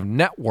 different types of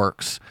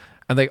networks,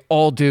 and they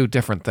all do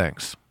different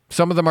things.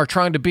 Some of them are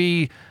trying to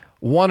be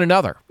one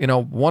another.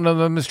 One of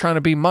them is trying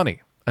to be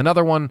money.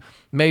 Another one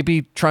may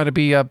be trying to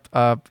be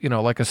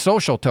like a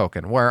social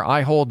token where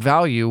I hold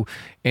value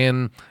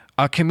in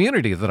a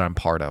community that I'm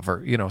part of,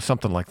 or,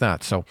 something like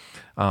that. So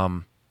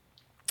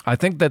I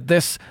think that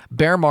this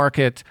bear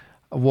market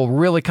will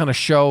really kind of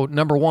show,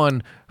 number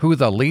one, who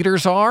the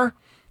leaders are,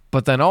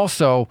 but then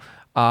also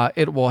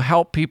it will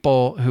help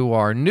people who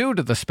are new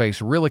to the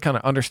space really kind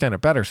of understand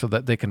it better so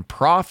that they can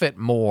profit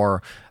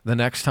more the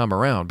next time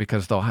around,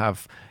 because they'll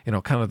have,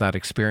 kind of that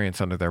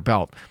experience under their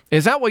belt.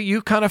 Is that what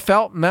you kind of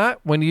felt, Matt,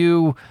 when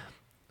you,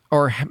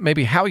 or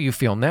maybe how you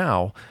feel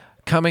now,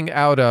 coming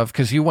out of,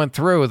 because you went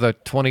through the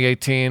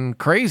 2018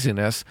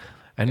 craziness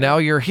and now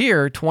you're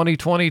here,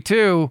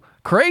 2022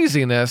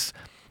 craziness.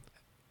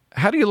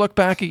 How do you look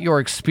back at your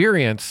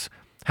experience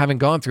having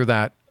gone through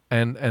that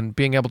and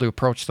being able to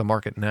approach the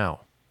market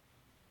now?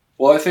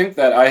 Well, I think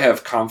that I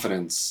have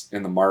confidence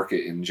in the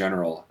market in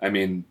general. I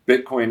mean,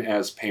 Bitcoin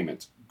as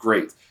payment,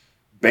 great.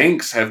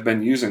 Banks have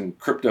been using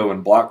crypto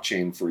and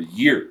blockchain for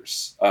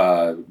years.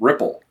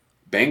 Ripple,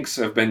 banks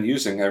have been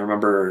using, I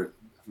remember,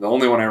 the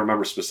only one I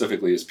remember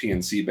specifically is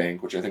PNC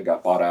Bank, which I think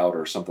got bought out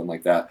or something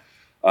like that,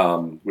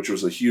 which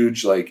was a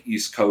huge like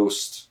East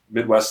Coast,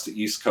 Midwest to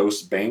East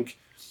Coast bank.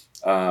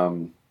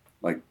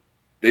 Like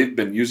they've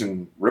been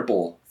using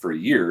Ripple for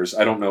years.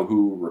 I don't know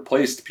who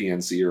replaced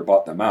PNC or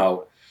bought them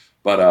out,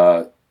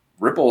 but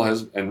Ripple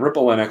and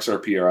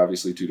XRP are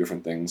obviously two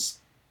different things.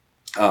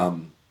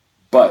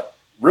 But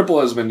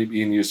Ripple has been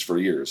being used for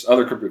years.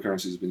 Other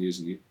cryptocurrencies have been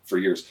used for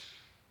years.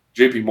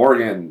 JP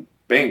Morgan,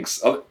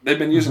 banks, they've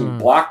been using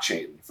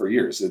blockchain for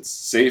years. It's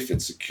safe,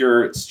 it's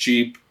secure, it's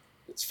cheap,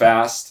 it's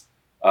fast.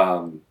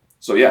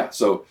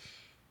 So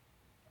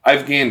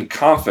I've gained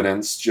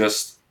confidence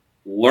just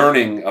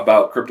learning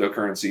about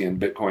cryptocurrency and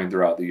Bitcoin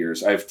throughout the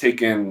years. I've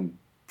taken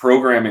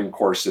programming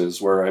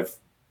courses where I've,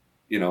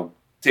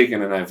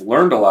 taken and I've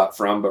learned a lot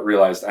from, but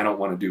realized I don't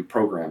want to do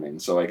programming.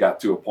 So I got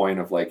to a point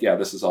of like, yeah,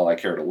 this is all I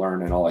care to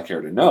learn and all I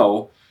care to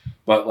know.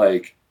 But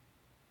like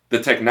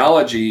the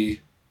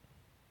technology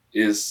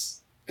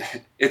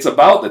it's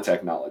about the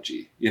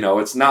technology.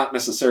 It's not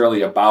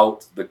necessarily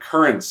about the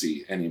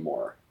currency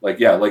anymore. Like,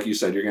 yeah, like you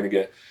said, you're going to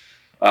get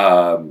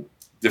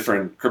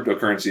different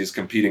cryptocurrencies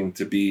competing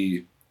to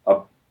be a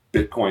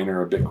Bitcoin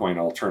or a Bitcoin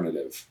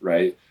alternative,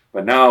 right?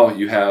 But now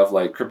you have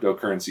like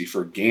cryptocurrency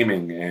for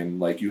gaming, and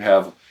like you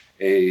have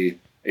you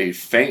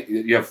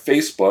have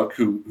Facebook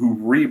who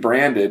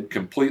rebranded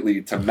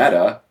completely to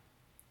Meta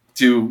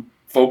to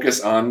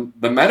focus on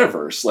the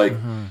metaverse. Like,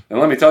 and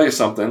let me tell you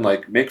something,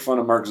 like make fun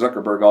of Mark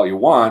Zuckerberg all you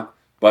want,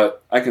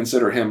 but I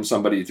consider him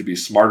somebody to be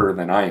smarter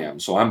than I am.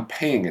 So I'm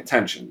paying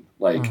attention.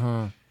 Like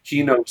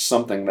he knows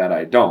something that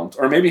I don't,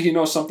 or maybe he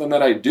knows something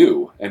that I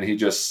do. And he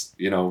just,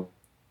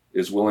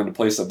 is willing to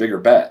place a bigger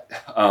bet.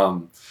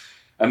 And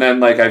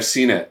then like, I've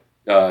seen it,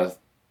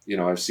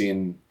 I've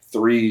seen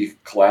 3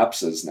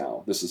 collapses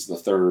now. This is the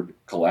 3rd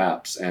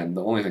collapse. And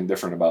the only thing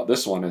different about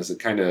this one is it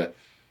kind of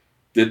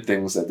did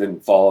things that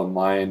didn't fall in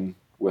line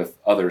with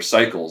other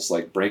cycles,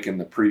 like breaking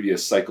the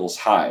previous cycle's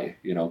high,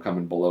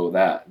 coming below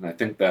that. And I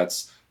think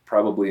that's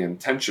probably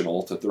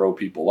intentional to throw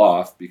people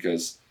off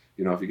because,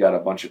 if you got a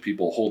bunch of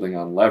people holding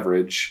on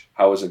leverage,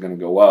 how is it going to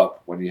go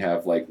up when you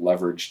have like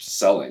leveraged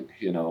selling,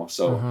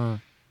 So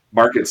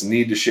markets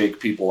need to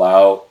shake people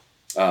out.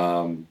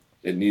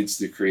 It needs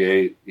to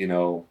create,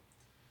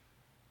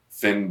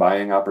 thin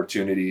buying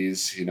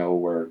opportunities,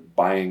 where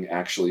buying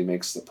actually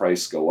makes the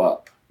price go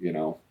up,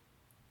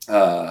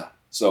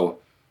 So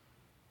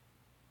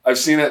I've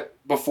seen it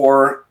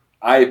before.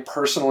 I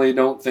personally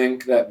don't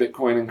think that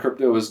Bitcoin and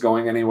crypto is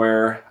going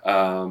anywhere.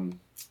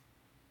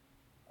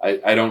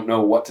 I don't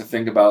know what to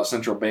think about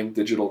central bank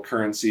digital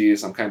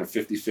currencies. I'm kind of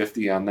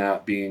 50-50 on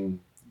that being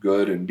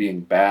good and being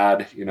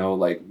bad.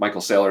 Like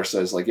Michael Saylor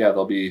says, like, yeah,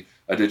 there'll be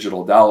a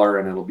digital dollar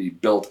and it'll be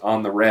built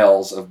on the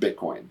rails of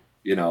Bitcoin,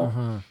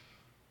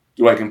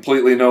 Do I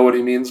completely know what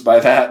he means by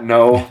that?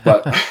 No,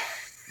 but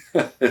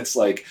it's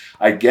like,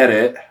 I get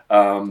it.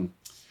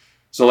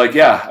 So like,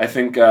 yeah, I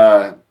think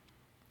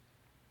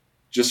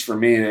just for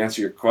me to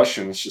answer your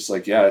question, it's just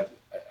like, yeah,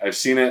 I've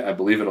seen it. I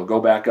believe it'll go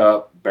back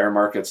up. Bear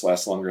markets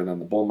last longer than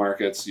the bull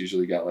markets.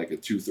 Usually got like a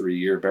 2-3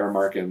 year bear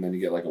market, and then you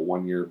get like a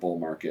 1 year bull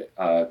market.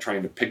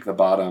 Trying to pick the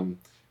bottom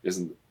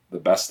isn't the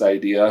best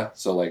idea.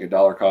 So like a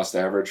dollar cost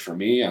average for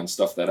me on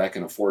stuff that I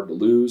can afford to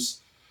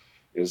lose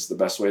is the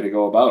best way to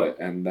go about it.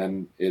 And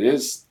then it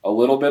is a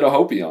little bit of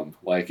hopium.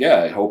 Like,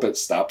 yeah, I hope it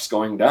stops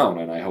going down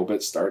and I hope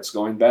it starts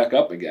going back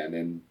up again.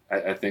 And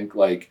I think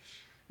like,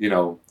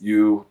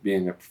 you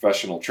being a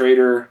professional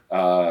trader,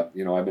 I've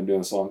been doing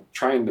this long,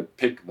 trying to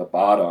pick the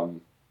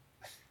bottom,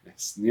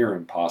 it's near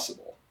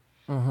impossible.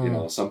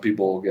 Some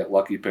people get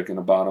lucky picking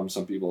the bottom.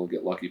 Some people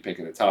get lucky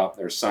picking the top.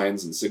 There's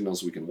signs and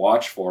signals we can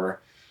watch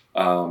for.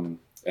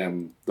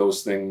 And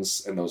those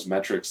things and those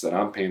metrics that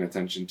I'm paying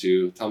attention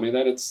to tell me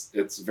that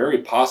it's very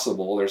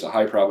possible. There's a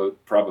high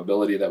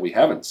probability that we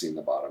haven't seen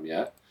the bottom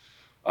yet.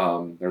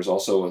 There's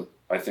also,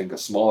 I think, a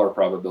smaller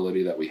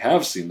probability that we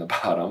have seen the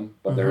bottom,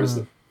 but there is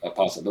a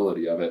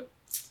possibility of it.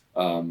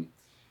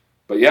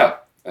 But yeah,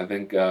 I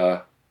think,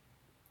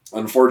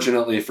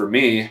 unfortunately for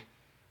me,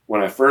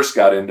 when I first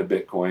got into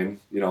Bitcoin,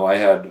 I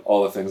had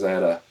all the things. I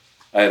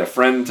had a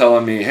friend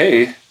telling me,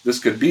 hey, this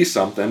could be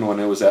something when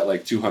it was at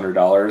like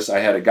 $200. I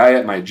had a guy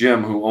at my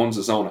gym who owns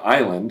his own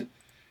island.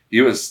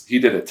 He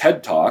did a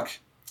TED talk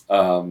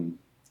on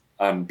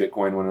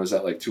Bitcoin when it was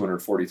at like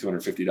 $240,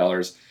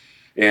 $250.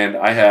 And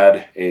I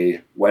had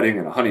a wedding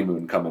and a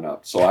honeymoon coming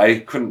up. So I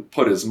couldn't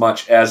put as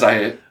much as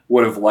I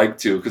would have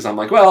liked to, because I'm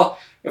like, well,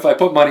 if I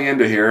put money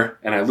into here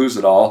and I lose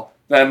it all,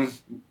 then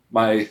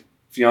my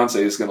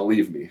fiance is going to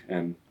leave me.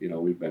 And,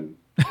 we've been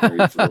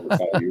married for over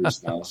 5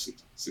 years now,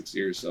 6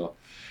 years. So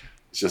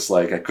it's just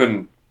like I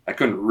couldn't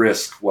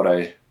risk what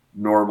I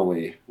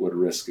normally would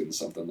risk in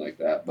something like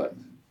that, but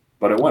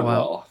it went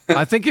well.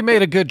 I think you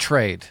made a good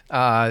trade.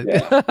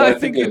 Yeah, I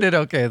think you did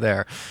okay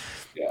there.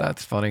 Yeah.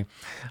 That's funny.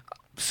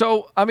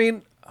 So, I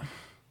mean,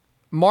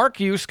 Mark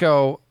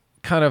Yusko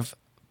kind of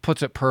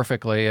puts it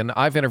perfectly, and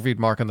I've interviewed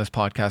Mark on this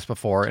podcast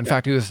before. In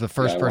fact, he was the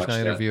first person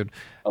I interviewed.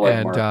 I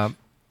like Mark.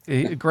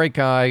 Great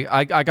guy.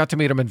 I got to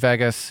meet him in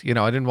Vegas. I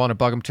didn't want to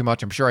bug him too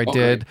much. I'm sure I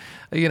did.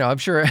 Great. I'm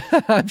sure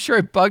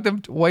I bugged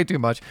him way too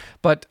much.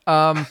 But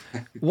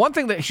one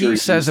thing that he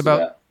says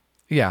about,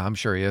 yeah, I'm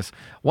sure he is.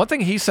 One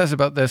thing he says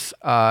about this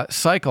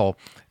cycle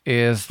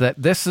is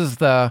that this is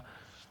the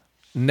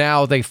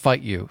now they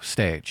fight you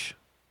stage.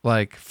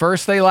 Like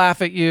first they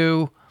laugh at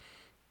you,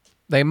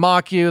 they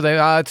mock you,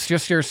 it's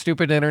just your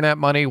stupid internet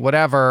money,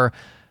 whatever.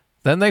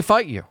 Then they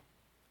fight you.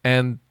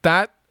 And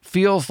that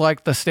feels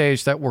like the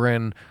stage that we're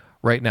in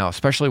right now,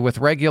 especially with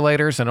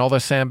regulators and all the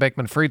Sam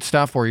Bankman-Fried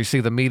stuff where you see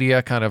the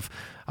media kind of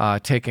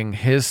taking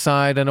his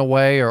side in a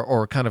way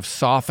or kind of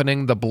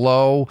softening the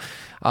blow.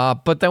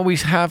 But then we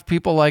have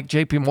people like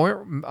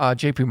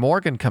JP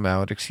Morgan come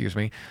out,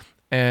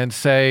 and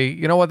say,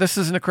 you know what, this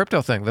isn't a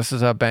crypto thing. This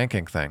is a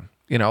banking thing.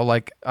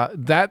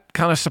 That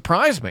kind of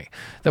surprised me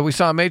that we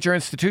saw a major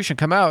institution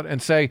come out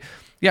and say,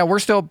 yeah, we're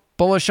still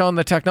bullish on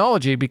the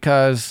technology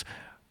because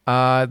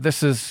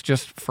this is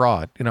just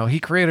fraud.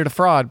 He created a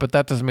fraud, but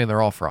that doesn't mean they're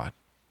all fraud.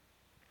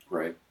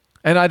 Right.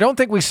 And I don't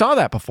think we saw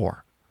that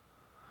before.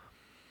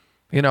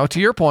 To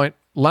your point,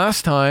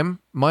 last time,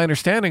 my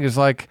understanding is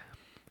like,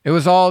 it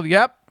was all,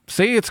 yep,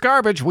 see, it's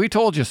garbage. We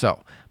told you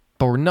so.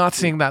 But we're not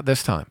seeing that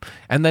this time.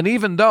 And then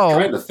even though... I'm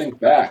trying to think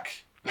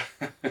back.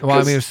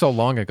 Well, it was so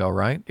long ago,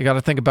 right? You got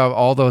to think about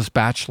all those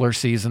Bachelor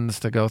seasons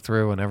to go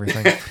through and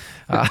everything.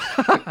 But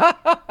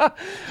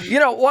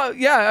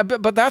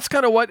that's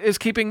kind of what is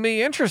keeping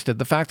me interested.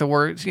 The fact that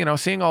we're,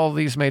 seeing all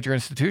these major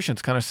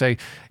institutions kind of say,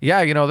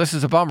 yeah, this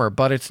is a bummer,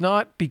 but it's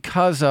not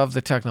because of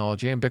the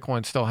technology, and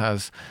Bitcoin still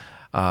has,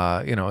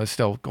 is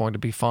still going to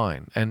be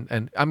fine.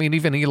 And I mean,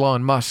 even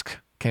Elon Musk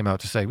came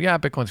out to say, yeah,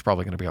 Bitcoin's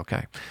probably going to be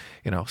okay.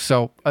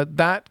 So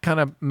that kind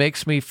of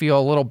makes me feel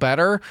a little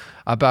better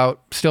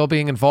about still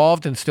being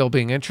involved and still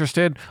being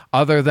interested,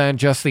 other than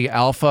just the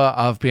alpha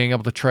of being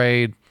able to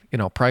trade,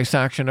 price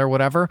action or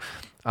whatever.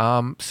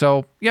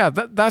 So yeah,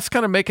 that's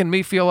kind of making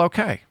me feel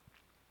okay.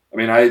 I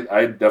mean,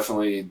 I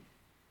definitely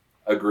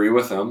agree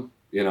with him,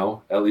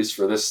 at least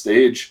for this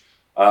stage.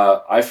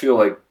 I feel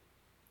like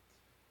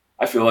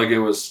it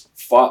was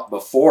fought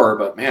before,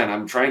 but man,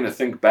 I'm trying to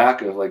think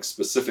back of like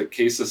specific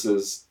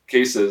cases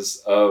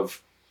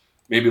of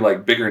maybe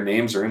like bigger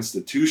names or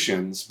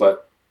institutions,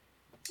 but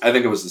I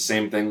think it was the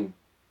same thing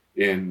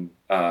in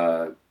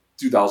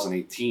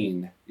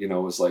 2018. It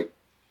was like,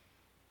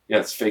 yeah,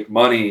 it's fake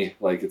money,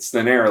 like it's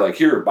thin air, like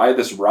here, buy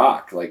this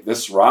rock, like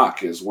this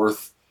rock is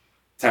worth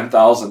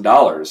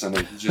 $10,000, and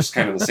it's just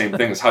kind of the same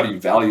thing as how do you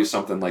value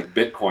something like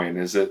Bitcoin?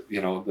 Is it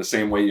the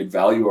same way you'd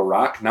value a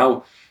rock?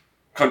 Now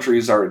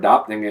countries are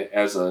adopting it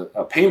as a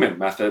payment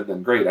method,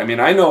 then great. I mean,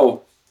 I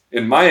know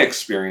in my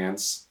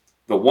experience,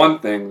 the one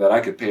thing that I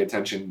could pay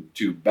attention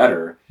to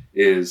better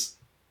is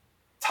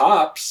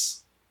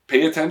tops.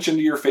 Pay attention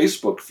to your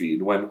Facebook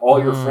feed when all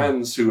your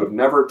friends who have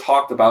never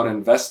talked about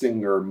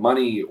investing or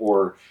money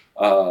or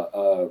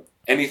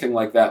anything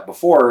like that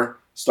before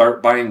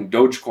start buying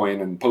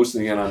Dogecoin and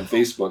posting it on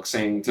Facebook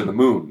saying to the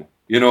moon.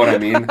 You know what I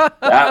mean?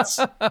 That's,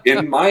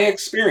 in my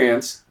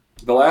experience,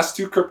 the last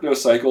two crypto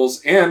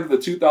cycles and the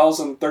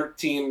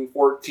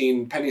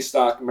 2013-14 penny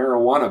stock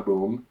marijuana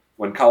boom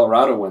when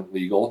Colorado went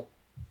legal,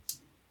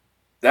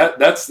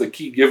 that's the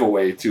key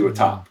giveaway to a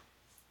top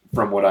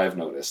from what I've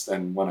noticed.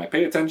 And when I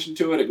pay attention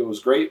to it, it goes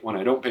great. When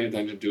I don't pay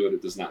attention to it,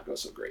 it does not go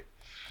so great.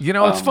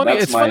 It's funny.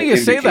 It's funny you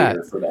say that.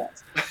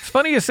 It's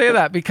funny you say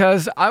that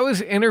because I was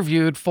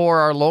interviewed for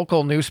our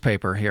local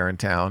newspaper here in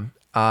town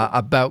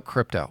about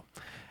crypto,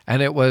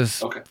 and it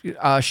was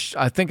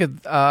I think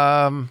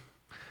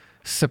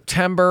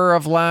September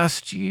of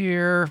last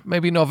year,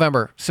 maybe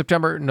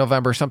September,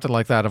 November, something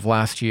like that of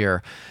last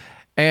year.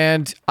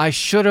 And I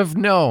should have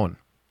known,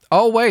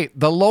 oh, wait,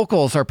 the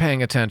locals are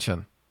paying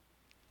attention.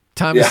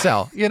 Time to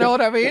sell. You know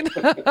what I mean?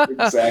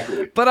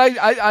 Exactly. But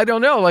I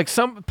don't know. Like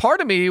some part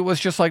of me was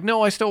just like,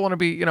 no, I still want to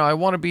be, I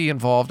want to be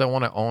involved. I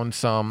want to own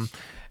some.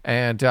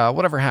 And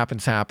whatever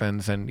happens.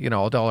 And,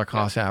 a dollar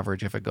cost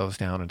average if it goes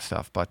down and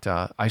stuff. But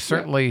I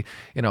certainly,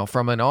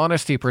 from an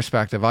honesty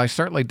perspective, I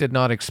certainly did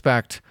not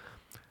expect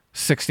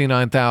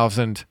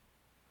 69,000,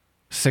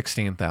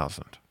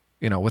 16,000,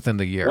 within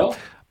the year. Well,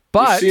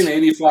 but we've seen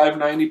 85,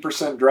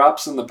 90%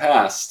 drops in the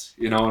past,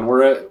 and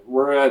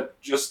we're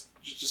at just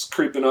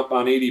creeping up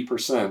on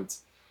 80%.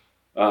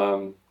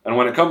 And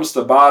when it comes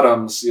to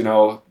bottoms,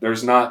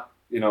 there's not,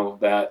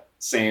 that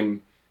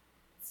same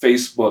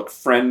Facebook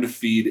friend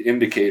feed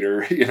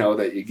indicator,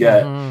 that you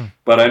get. Mm-hmm.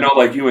 But I know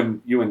like you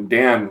and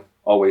Dan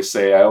always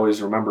say, I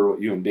always remember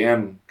what you and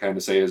Dan kind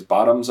of say is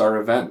bottoms are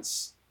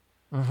events.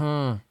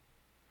 Mm-hmm.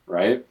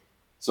 Right?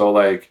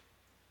 So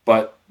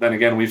but then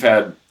again, we've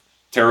had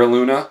Terra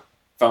Luna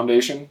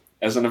Foundation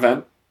as an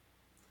event.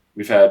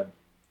 We've had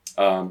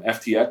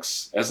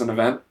FTX as an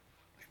event.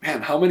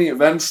 Man, how many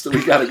events do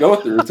we got to go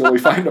through until we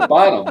find a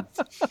bottom?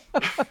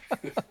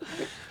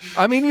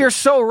 I mean, you're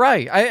so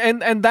right.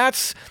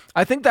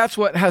 I think that's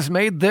what has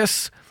made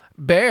this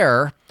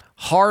bear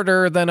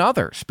harder than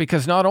others,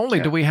 because not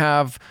only do we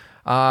have,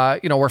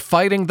 we're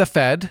fighting the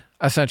Fed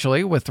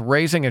essentially with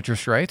raising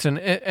interest rates, and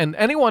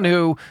anyone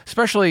who,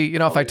 especially,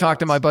 if I talk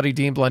to my buddy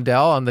Dean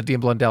Blundell on the Dean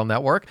Blundell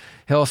Network,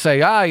 he'll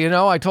say,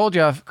 I told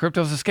you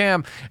crypto's a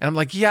scam. And I'm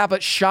like, yeah, but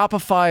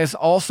Shopify is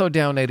also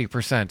down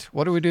 80%.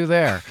 What do we do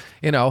there?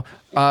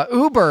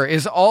 Uber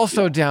is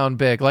also down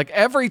big. Like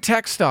every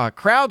tech stock,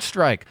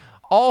 CrowdStrike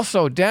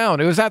also down.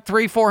 It was at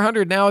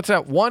 400. Now it's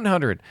at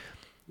 100.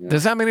 Yeah.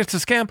 Does that mean it's a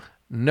scam?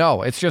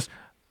 No, it's just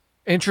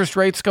interest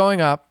rates going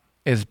up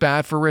is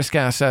bad for risk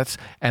assets,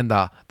 and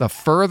the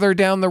further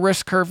down the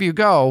risk curve you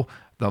go,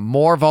 the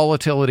more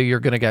volatility you're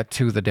going to get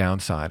to the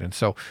downside. And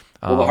so,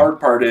 the hard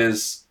part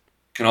is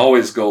can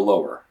always go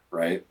lower,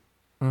 right?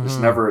 There's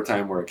never a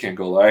time where it can't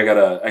go lower. I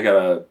got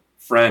a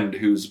friend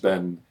who's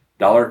been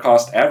dollar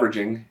cost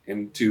averaging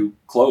into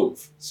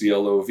Clove,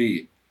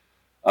 CLOV,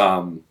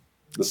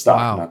 the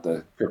stock, not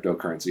the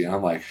cryptocurrency. And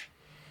I'm like,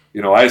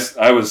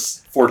 I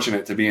was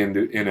fortunate to be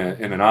in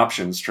an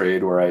options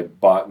trade where I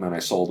bought and then I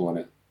sold when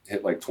it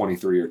hit like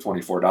 $23 or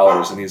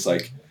 $24. And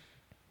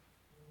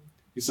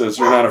he says,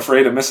 you're not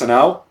afraid of missing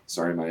out?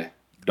 Sorry, my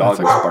dog is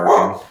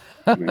barking.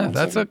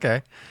 That's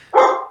okay.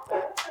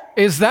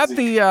 Is that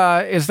the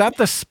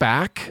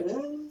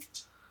SPAC?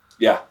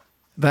 Yeah.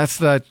 That's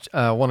the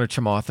one of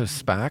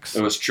Chamath's SPACs.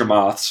 It was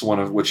Chamath's, one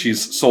of which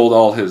he's sold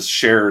all his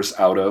shares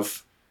out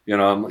of.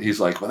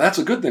 He's like, well, that's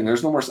a good thing.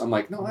 There's no more. I'm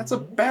like, no, that's a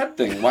bad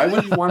thing. Why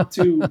would you want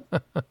to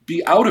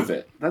be out of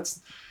it?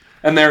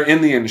 And they're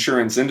in the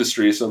insurance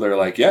industry, so they're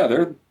like, yeah,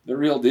 they're the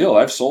real deal.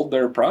 I've sold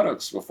their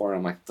products before.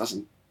 I'm like, it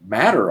doesn't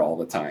matter all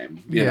the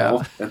time. You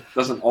know, it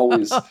doesn't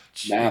always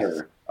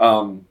matter.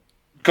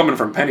 Coming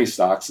from penny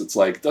stocks, it's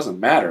like, it doesn't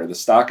matter. The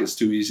stock is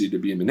too easy to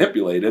be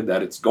manipulated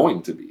that it's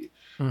going to be,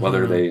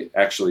 whether they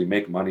actually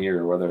make money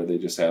or whether they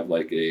just have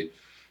like a,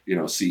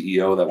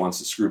 CEO that wants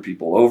to screw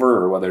people over,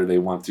 or whether they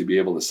want to be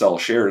able to sell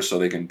shares so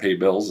they can pay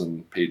bills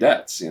and pay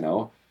debts,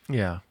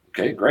 Yeah.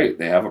 Okay, great.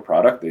 They have a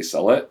product, they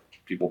sell it,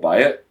 people buy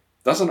it.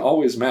 Doesn't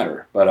always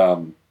matter, but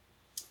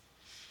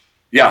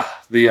the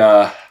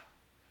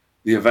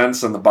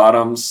events and the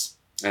bottoms,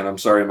 and I'm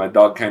sorry, my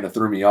dog kind of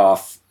threw me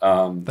off.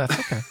 That's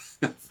okay.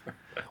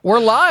 We're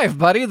live,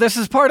 buddy. This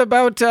is part of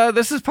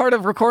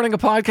recording a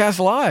podcast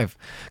live.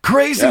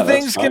 Crazy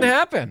things can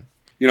happen.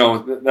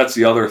 That's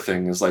the other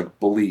thing is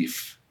like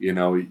belief.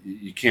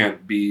 You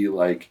can't be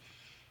like,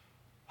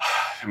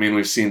 I mean,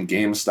 we've seen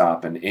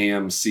GameStop and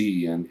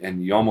AMC,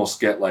 and you almost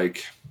get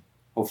like,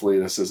 hopefully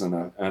this isn't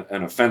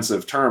an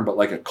offensive term, but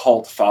like a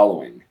cult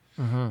following.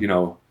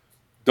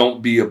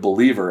 Don't be a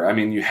believer. I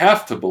mean, you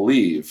have to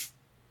believe,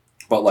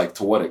 but like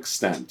to what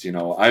extent?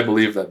 I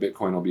believe that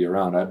Bitcoin will be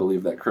around. I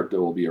believe that crypto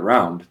will be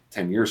around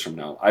 10 years from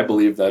now. I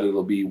believe that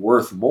it'll be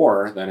worth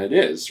more than it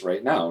is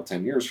right now,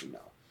 10 years from now.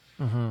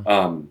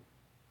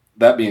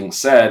 That being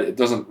said, it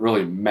doesn't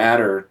really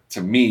matter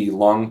to me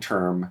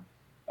long-term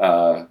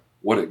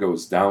what it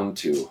goes down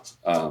to.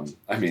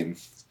 I mean,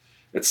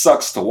 it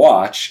sucks to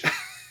watch,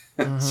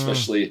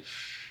 especially,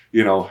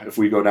 if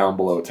we go down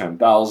below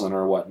 10,000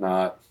 or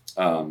whatnot.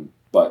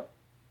 But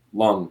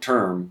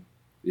long-term,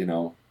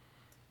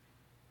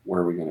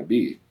 where are we going to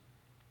be?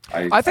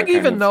 I think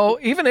even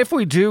if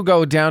we do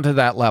go down to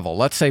that level,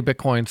 let's say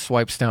Bitcoin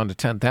swipes down to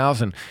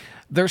 10,000,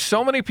 there's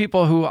so many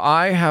people who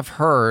I have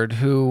heard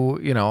who,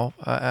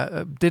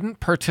 didn't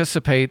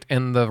participate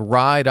in the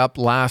ride up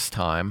last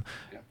time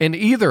in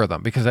either of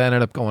them, because it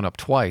ended up going up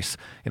twice.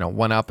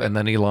 Went up and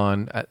then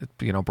Elon,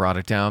 brought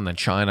it down, then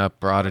China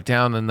brought it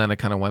down, and then it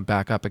kind of went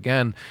back up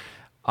again.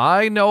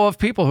 I know of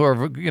people who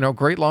are,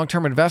 great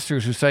long-term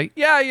investors who say,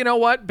 yeah, you know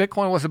what?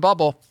 Bitcoin was a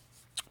bubble,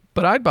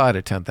 but I'd buy it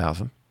at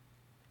 10,000.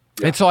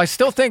 Yeah. And so I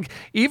still think,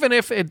 even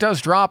if it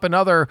does drop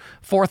another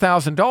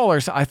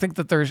 $4,000, I think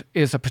that there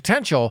is a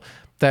potential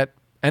that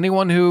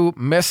anyone who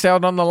missed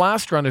out on the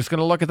last run is going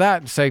to look at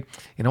that and say,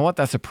 you know what,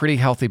 that's a pretty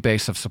healthy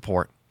base of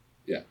support.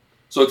 Yeah.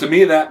 So to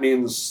me, that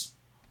means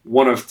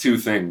one of two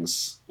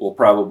things will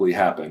probably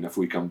happen if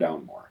we come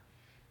down more.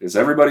 Is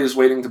everybody's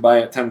waiting to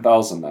buy at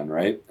 10,000 then,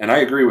 right? And I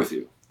agree with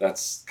you.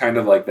 That's kind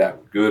of like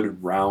that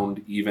good,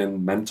 round,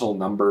 even mental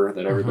number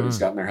that everybody's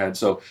got in their head.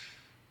 So,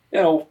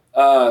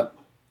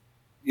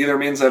 either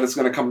means that it's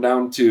going to come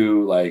down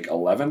to like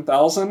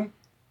 11,000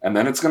 and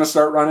then it's going to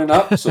start running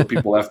up. So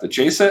people have to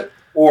chase it,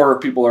 or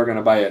people are going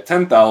to buy at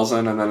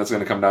 10,000 and then it's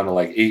going to come down to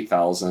like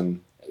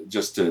 8,000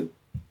 just to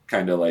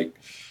kind of like,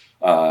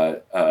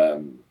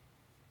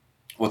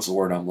 what's the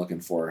word I'm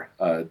looking for?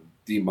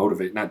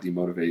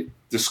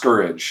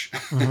 Discourage,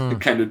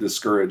 kind of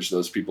discourage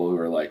those people who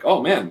are like, oh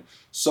man,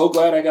 so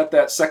glad I got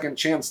that second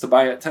chance to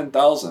buy at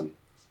 10,000.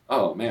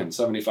 Oh man,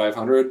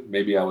 7,500.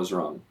 Maybe I was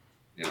wrong.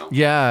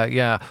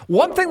 Yeah.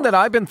 One thing that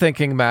I've been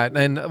thinking, Matt,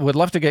 and would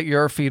love to get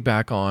your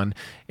feedback on,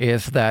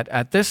 is that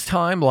at this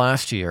time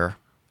last year,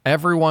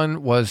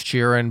 everyone was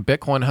cheering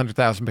Bitcoin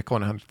 100,000,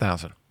 Bitcoin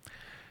 100,000.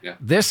 Yeah.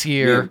 This Me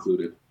year,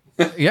 included.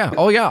 yeah.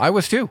 Oh, yeah. I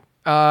was too.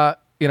 I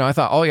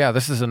thought, oh, yeah,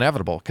 this is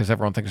inevitable because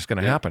everyone thinks it's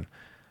going to happen.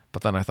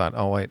 But then I thought,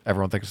 oh, wait,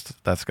 everyone thinks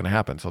that's going to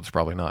happen, so it's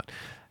probably not.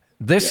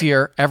 This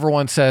year,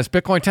 everyone says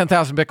Bitcoin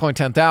 10,000, Bitcoin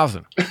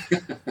 10,000.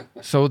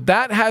 So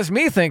that has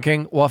me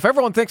thinking, well, if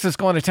everyone thinks it's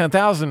going to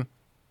 10,000,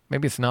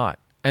 maybe it's not.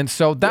 And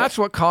so that's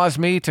what caused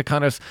me to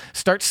kind of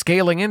start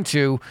scaling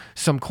into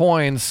some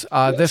coins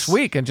this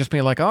week and just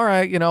being like, all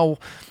right,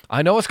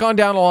 I know it's gone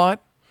down a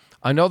lot.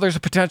 I know there's a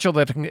potential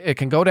that it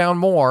can go down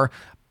more.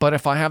 But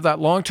if I have that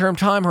long-term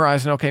time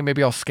horizon, okay,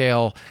 maybe I'll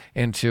scale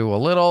into a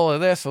little of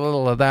this, a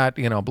little of that,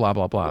 blah,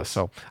 blah, blah.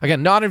 So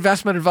again, not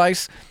investment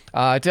advice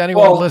to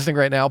anyone listening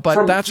right now,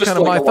 but that's kind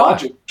of my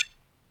thought.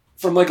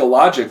 From like a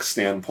logic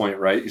standpoint,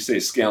 right? You say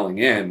scaling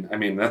in. I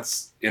mean,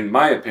 that's, in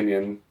my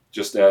opinion,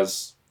 just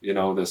as,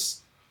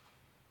 this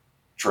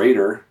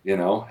trader,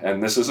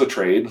 and this is a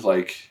trade,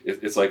 like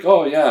it's like,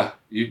 oh yeah,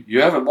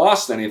 you haven't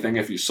lost anything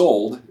if you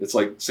sold. It's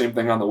like same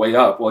thing on the way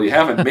up. Well, you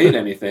haven't made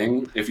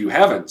anything if you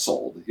haven't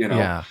sold,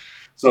 Yeah.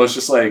 So it's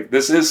just like,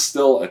 this is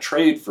still a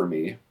trade for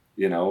me,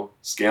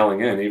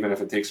 scaling in, even if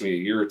it takes me a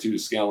year or two to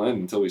scale in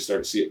until we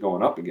start to see it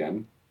going up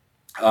again.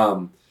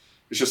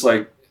 It's just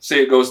like,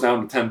 say it goes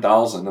down to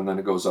 10,000 and then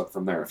it goes up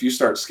from there. If you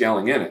start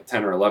scaling in at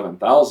 10 or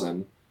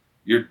 11,000,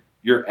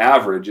 your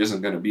average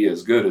isn't going to be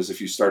as good as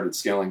if you started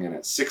scaling in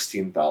at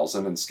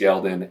 16,000 and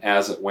scaled in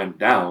as it went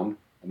down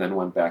and then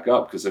went back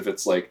up. Because if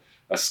it's like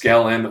a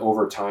scale in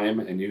over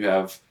time and you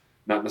have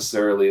not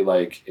necessarily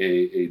like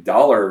a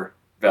dollar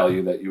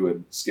value that you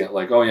would scale,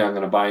 like, oh yeah, I'm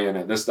going to buy in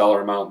at this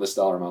dollar amount, this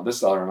dollar amount, this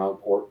dollar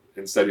amount, or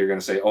instead you're going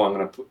to say, oh, I'm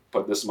going to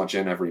put this much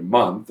in every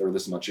month or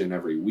this much in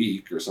every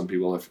week, or some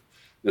people have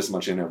this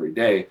much in every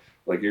day.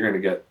 Like, you're going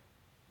to get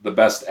the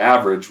best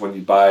average when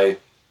you buy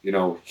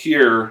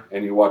here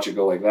and you watch it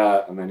go like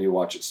that, and then you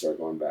watch it start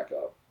going back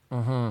up.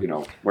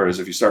 Whereas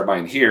if you start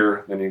buying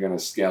here, then you're going to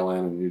scale in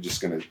and you're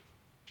just going to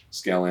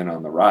scale in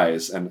on the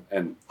rise. And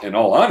in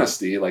all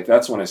honesty, like,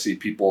 that's when I see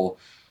people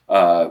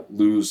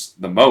lose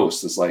the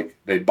most. Is like,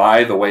 they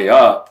buy the way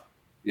up,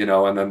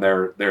 and then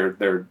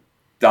their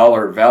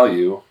dollar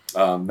value,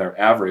 their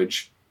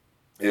average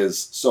is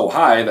so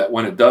high that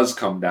when it does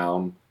come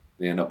down,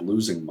 they end up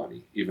losing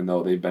money, even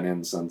though they've been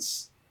in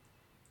since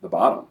the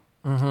bottom.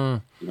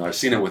 I've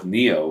seen it with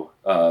NIO,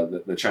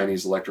 the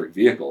Chinese electric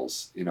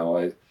vehicles.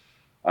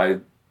 I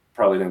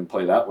probably didn't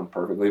play that one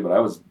perfectly, but I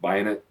was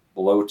buying it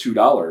below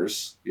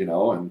 $2,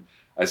 and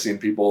I seen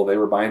people, they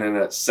were buying it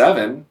at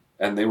 $7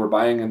 and they were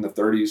buying in the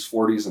 30s,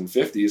 40s, and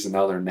 50s, and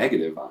now they're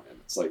negative on it.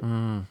 It's like,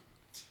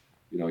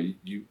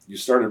 you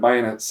started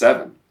buying at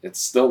 $7. It's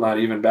still not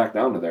even back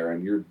down to there,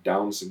 and you're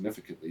down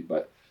significantly.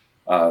 But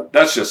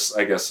that's just,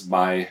 I guess,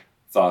 my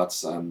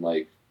thoughts on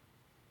like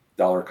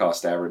dollar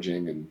cost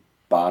averaging and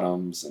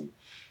bottoms, and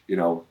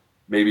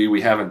maybe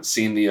we haven't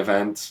seen the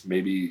event,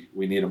 maybe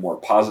we need a more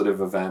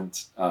positive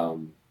event,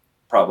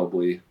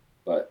 probably,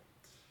 but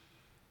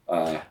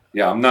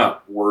I'm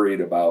not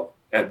worried about,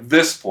 at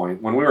this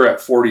point, when we were at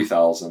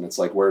 40,000, it's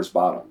like, where's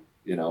bottom?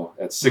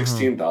 At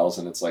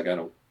 16,000, it's like, I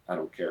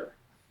don't care.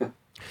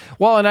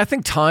 Well, and I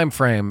think time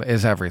frame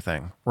is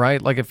everything,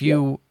 right? Like, if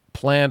you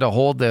plan to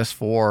hold this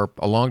for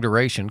a long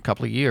duration,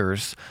 couple of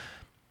years,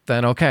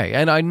 then okay.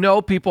 And I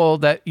know people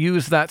that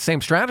use that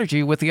same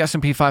strategy with the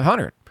S&P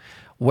 500,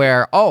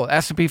 where,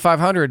 S&P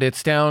 500,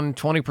 it's down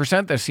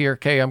 20% this year.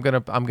 Okay, I'm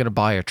gonna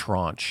buy a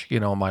tranche,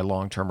 my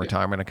long-term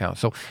retirement account.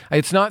 So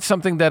it's not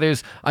something that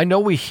is. I know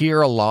we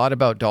hear a lot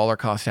about dollar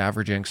cost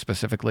averaging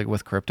specifically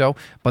with crypto,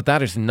 but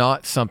that is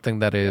not something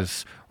that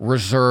is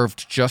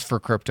reserved just for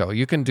crypto.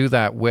 You can do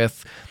that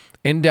with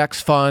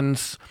index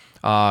funds,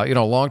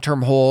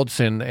 long-term holds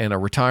in a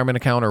retirement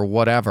account or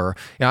whatever.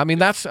 I mean,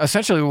 that's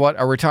essentially what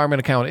a retirement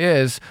account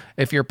is.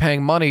 If you're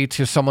paying money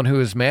to someone who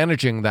is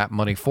managing that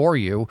money for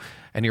you,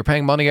 and you're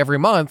paying money every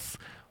month,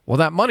 well,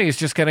 that money is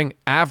just getting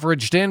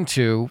averaged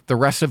into the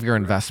rest of your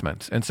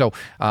investments. And so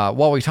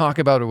while we talk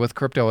about it with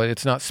crypto,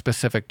 it's not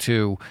specific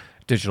to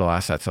digital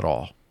assets at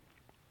all.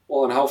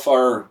 Well, and how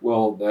far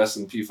will the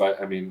S&P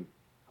 500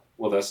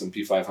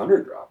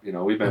 drop?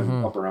 We've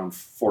been up around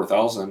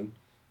 4,000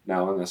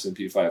 now in the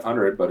S&P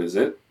 500, but is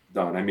it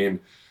done? I mean,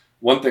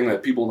 one thing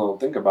that people don't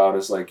think about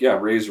is like,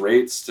 raise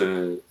rates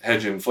to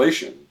hedge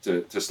inflation,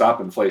 to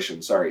stop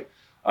inflation. Sorry.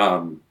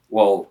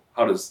 Well,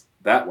 how does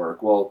that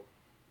work? Well,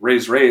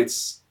 raise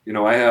rates.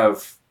 I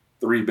have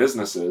 3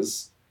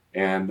 businesses,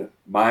 and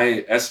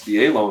my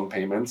SBA loan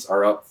payments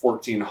are up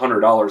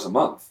 $1,400 a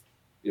month,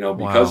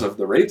 because of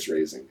the rates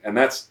raising. And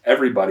that's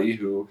everybody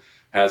who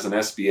has an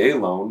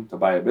SBA loan to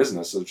buy a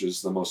business, which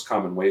is the most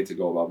common way to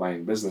go about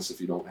buying a business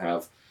if you don't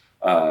have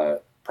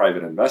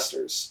private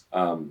investors,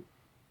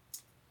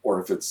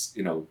 or if it's,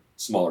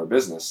 smaller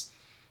business.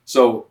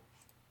 So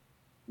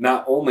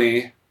not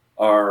only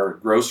are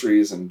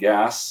groceries and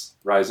gas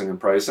rising in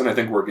price, and I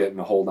think we're getting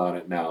a hold on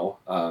it now,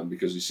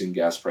 because we've seen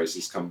gas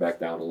prices come back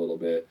down a little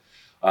bit.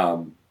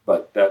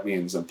 But that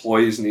means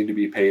employees need to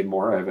be paid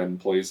more. I've had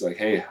employees like,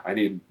 hey, I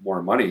need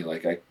more money.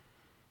 Like,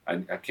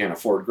 I can't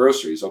afford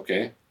groceries.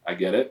 Okay, I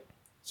get it.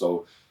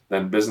 So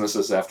then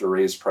businesses have to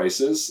raise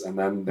prices, and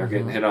then they're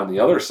getting hit on the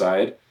other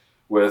side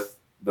with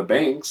the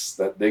banks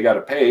that they got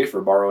to pay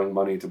for borrowing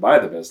money to buy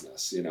the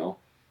business,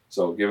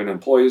 So giving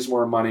employees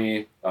more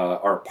money,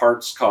 our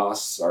parts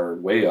costs are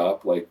way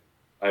up. Like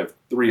I have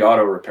 3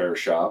 auto repair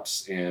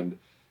shops, and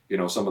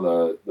some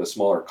of the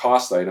smaller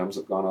cost items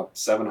have gone up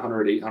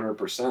 700,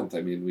 800%.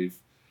 I mean, we've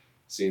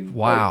seen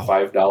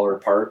like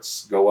 $5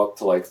 parts go up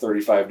to like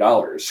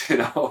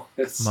 $35,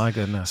 It's, my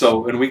goodness.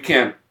 So, and we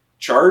can't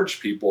charge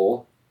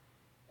people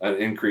an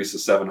increase of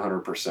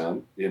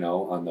 700%,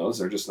 on those.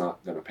 They're just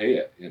not going to pay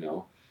it,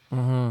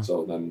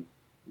 So then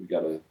we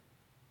got to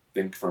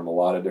think from a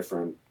lot of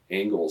different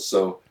angles.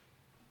 So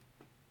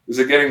is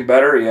it getting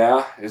better?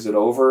 Yeah. Is it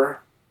over?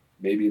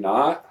 Maybe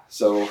not.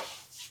 So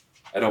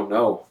I don't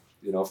know.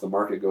 If the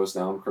market goes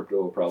down,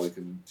 crypto will probably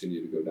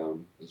continue to go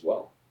down as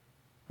well.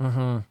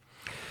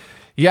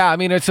 Yeah, I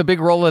mean, it's a big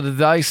roll of the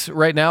dice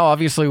right now.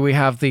 Obviously, we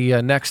have the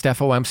next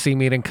FOMC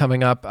meeting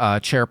coming up.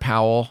 Chair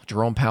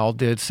Jerome Powell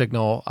did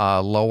signal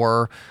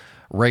lower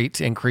rate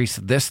increase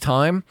this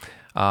time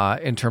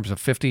in terms of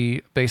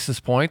 50 basis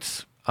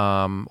points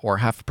or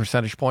half a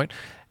percentage point.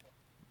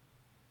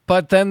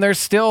 But then there's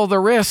still the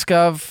risk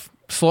of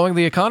slowing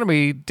the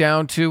economy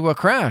down to a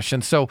crash.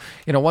 And so,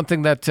 one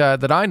thing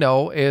that I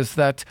know is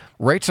that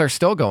rates are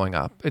still going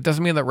up. It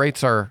doesn't mean that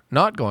rates are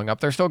not going up.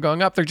 They're still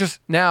going up. They're just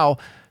now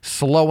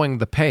slowing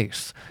the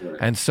pace. Right.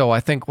 And so I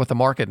think what the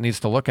market needs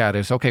to look at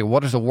is, okay,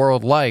 what is the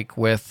world like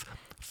with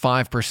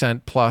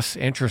 5% plus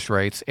interest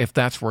rates if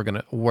that's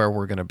where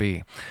we're going to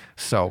be?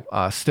 So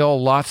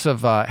still lots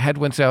of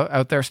headwinds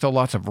out there, still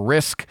lots of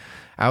risk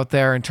out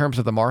there in terms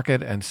of the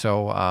market. And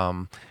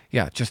so,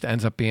 it just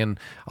ends up being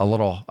a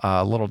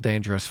little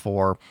dangerous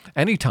for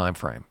any time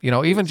frame.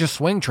 Even just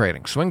swing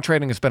trading. Swing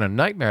trading has been a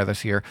nightmare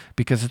this year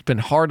because it's been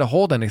hard to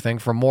hold anything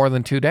for more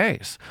than 2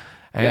 days.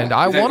 And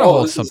I want to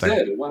hold something.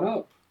 It went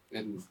up.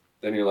 And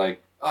then you're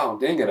like, oh,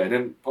 dang it, I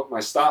didn't put my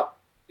stop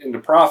into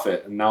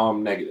profit, and now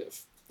I'm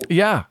negative.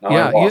 Yeah,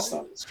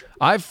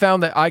 I've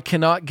found that I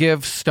cannot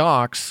give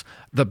stocks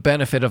the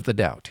benefit of the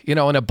doubt. In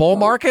a bull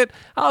market,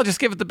 I'll just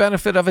give it the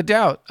benefit of the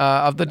doubt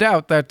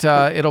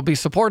that it'll be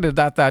supported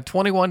at that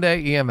 21-day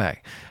EMA.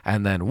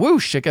 And then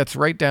whoosh, it gets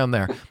right down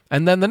there.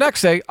 And then the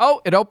next day,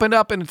 it opened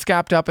up and it's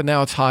gapped up and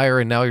now it's higher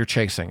and now you're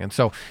chasing. And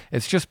so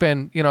it's just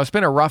been, it's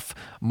been a rough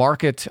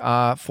market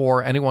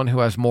for anyone who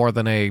has more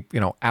than a,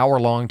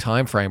 hour-long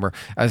time frame. Or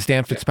as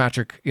Dan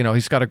Fitzpatrick,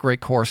 he's got a great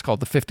course called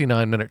the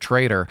 59-Minute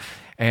Trader.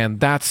 And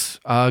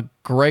that's a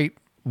great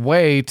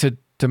way to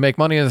make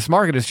money in this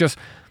market. Is just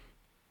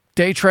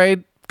day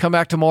trade, come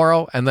back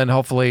tomorrow, and then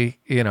hopefully,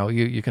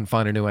 you can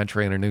find a new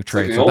entry and a new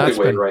trade. It's like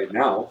the only way right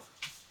now.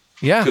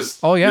 Yeah.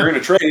 You're in a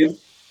trade,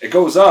 it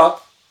goes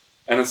up,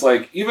 and it's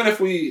like, even if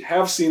we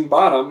have seen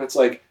bottom, it's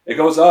like it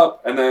goes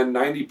up, and then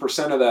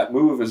 90% of that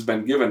move has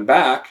been given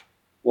back.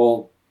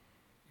 Well,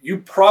 you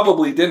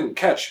probably didn't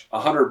catch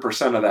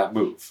 100% of that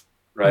move,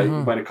 right? You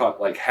might have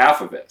caught like half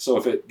of it. So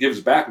if it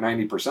gives back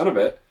 90% of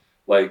it,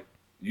 like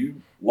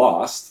you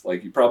lost,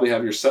 like you probably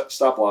have your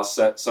stop loss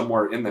set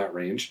somewhere in that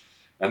range.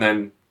 And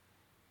then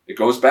it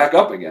goes back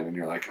up again, and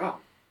you're like, "Oh,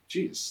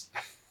 geez."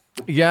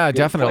 Yeah,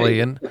 definitely.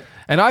 And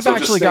I've so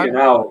actually just staying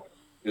out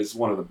is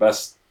one of the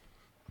best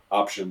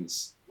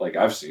options, like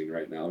I've seen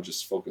right now.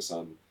 Just focus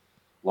on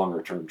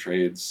longer term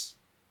trades.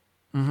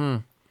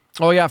 Oh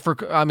yeah, for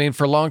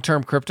long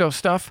term crypto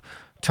stuff,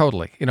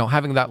 totally.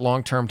 Having that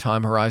long term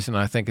time horizon,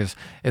 I think is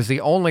the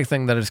only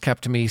thing that has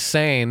kept me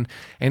sane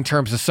in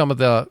terms of some of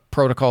the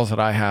protocols that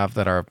I have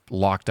that are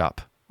locked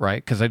up.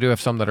 Right, because I do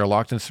have some that are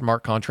locked in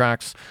smart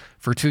contracts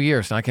for 2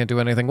 years, and I can't do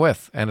anything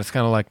with, and it's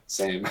kind of like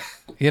same.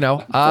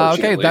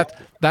 Okay,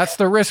 that's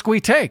the risk we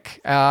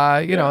take.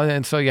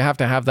 And so you have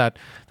to have that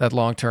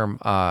long term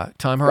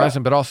time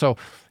horizon, but also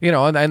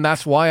and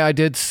that's why I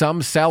did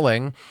some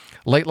selling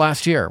late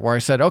last year, where I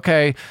said,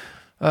 okay,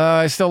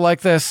 I still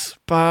like this,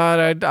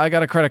 but I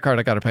got a credit card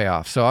I got to pay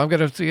off, so I'm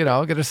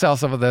gonna sell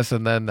some of this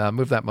and then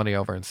move that money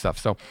over and stuff.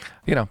 So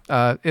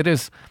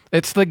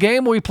it's the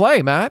game we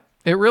play, Matt.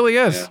 It really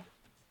is. Yeah.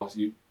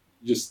 You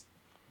just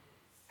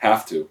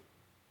have to.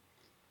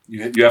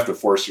 You have to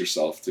force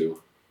yourself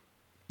to.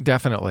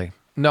 Definitely.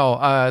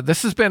 No,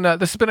 this has been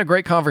a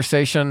great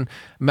conversation,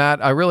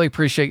 Matt. I really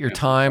appreciate your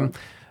time.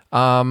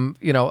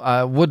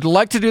 Would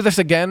like to do this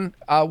again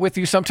with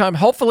you sometime.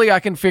 Hopefully, I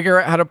can figure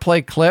out how to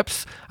play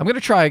clips. I'm going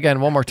to try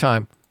again one more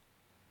time.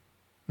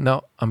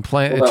 No, I'm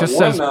playing. Well, it just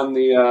one says on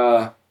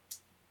the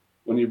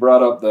when you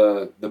brought up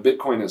the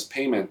Bitcoin as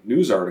payment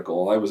news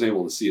article, I was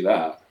able to see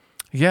that.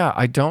 Yeah,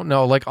 I don't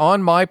know. Like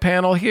on my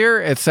panel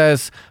here, it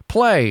says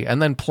play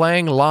and then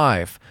playing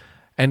live.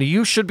 And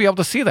you should be able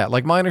to see that.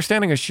 Like my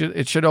understanding is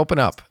it should open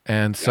up.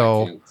 And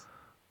so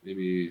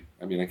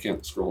I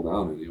can't scroll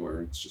down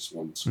anywhere. It's just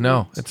one screen.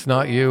 No, it's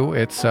not you.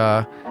 It's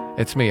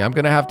me. I'm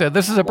going to have to.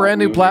 This is a brand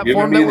new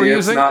platform that we're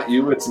using. It's not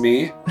you, it's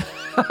me.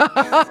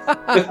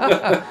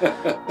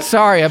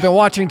 Sorry, I've been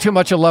watching too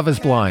much of Love is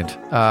Blind.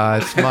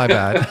 It's my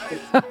bad.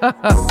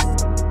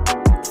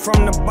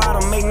 From the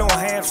bottom, ain't no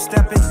half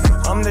stepping.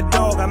 I'm the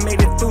dog, I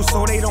made it through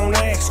so they don't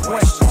ask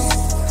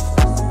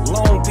questions.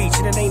 Long Beach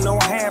and it ain't no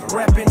half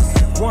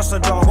repping. Once a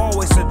dog,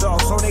 always a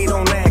dog, so they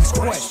don't ask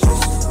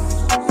questions.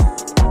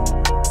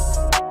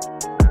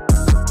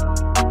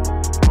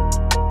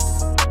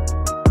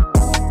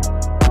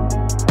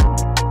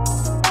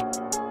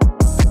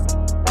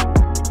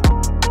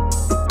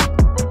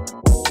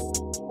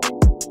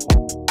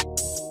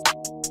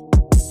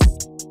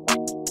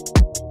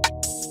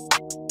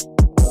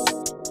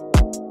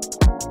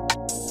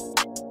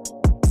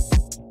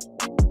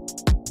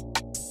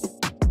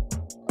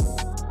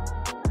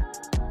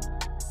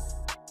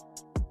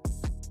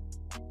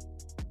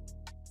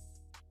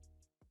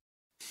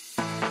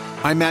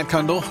 I'm Matt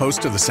Kundle,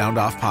 host of the Sound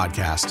Off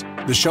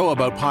Podcast, the show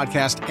about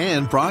podcast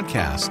and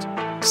broadcast.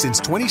 Since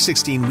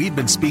 2016, we've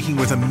been speaking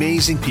with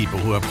amazing people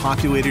who have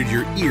populated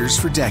your ears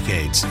for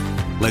decades.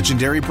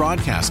 Legendary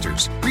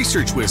broadcasters,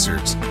 research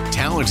wizards,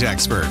 talent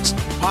experts,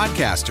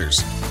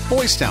 podcasters,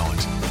 voice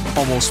talent.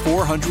 Almost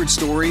 400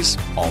 stories,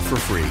 all for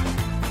free.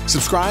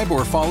 Subscribe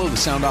or follow the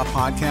Sound Off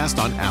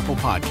Podcast on Apple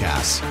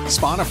Podcasts,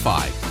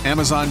 Spotify,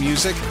 Amazon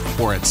Music,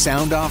 or at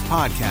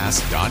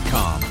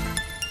soundoffpodcast.com.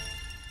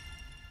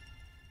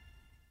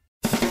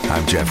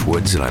 I'm Jeff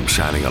Woods, and I'm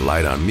shining a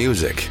light on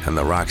music and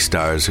the rock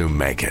stars who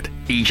make it.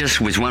 He just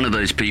was one of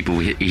those people,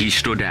 he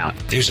stood out.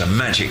 He was a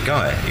magic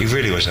guy. He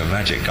really was a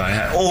magic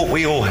guy.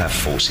 We all have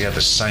faults. He had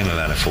the same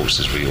amount of faults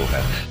as we all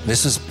had.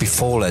 This was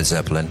before Led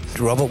Zeppelin.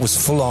 Robert was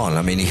full on.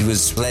 I mean, he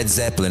was Led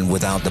Zeppelin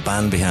without the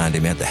band behind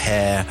him. He had the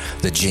hair,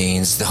 the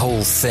jeans, the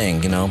whole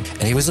thing, you know,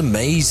 and he was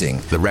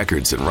amazing. The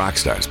Records and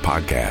Rockstars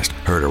podcast,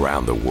 heard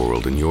around the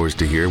world and yours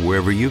to hear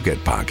wherever you get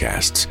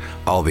podcasts.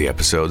 All the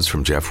episodes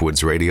from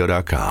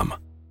JeffWoodsRadio.com.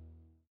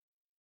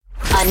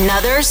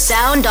 Another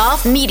Sound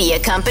Off Media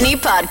Company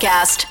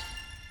podcast.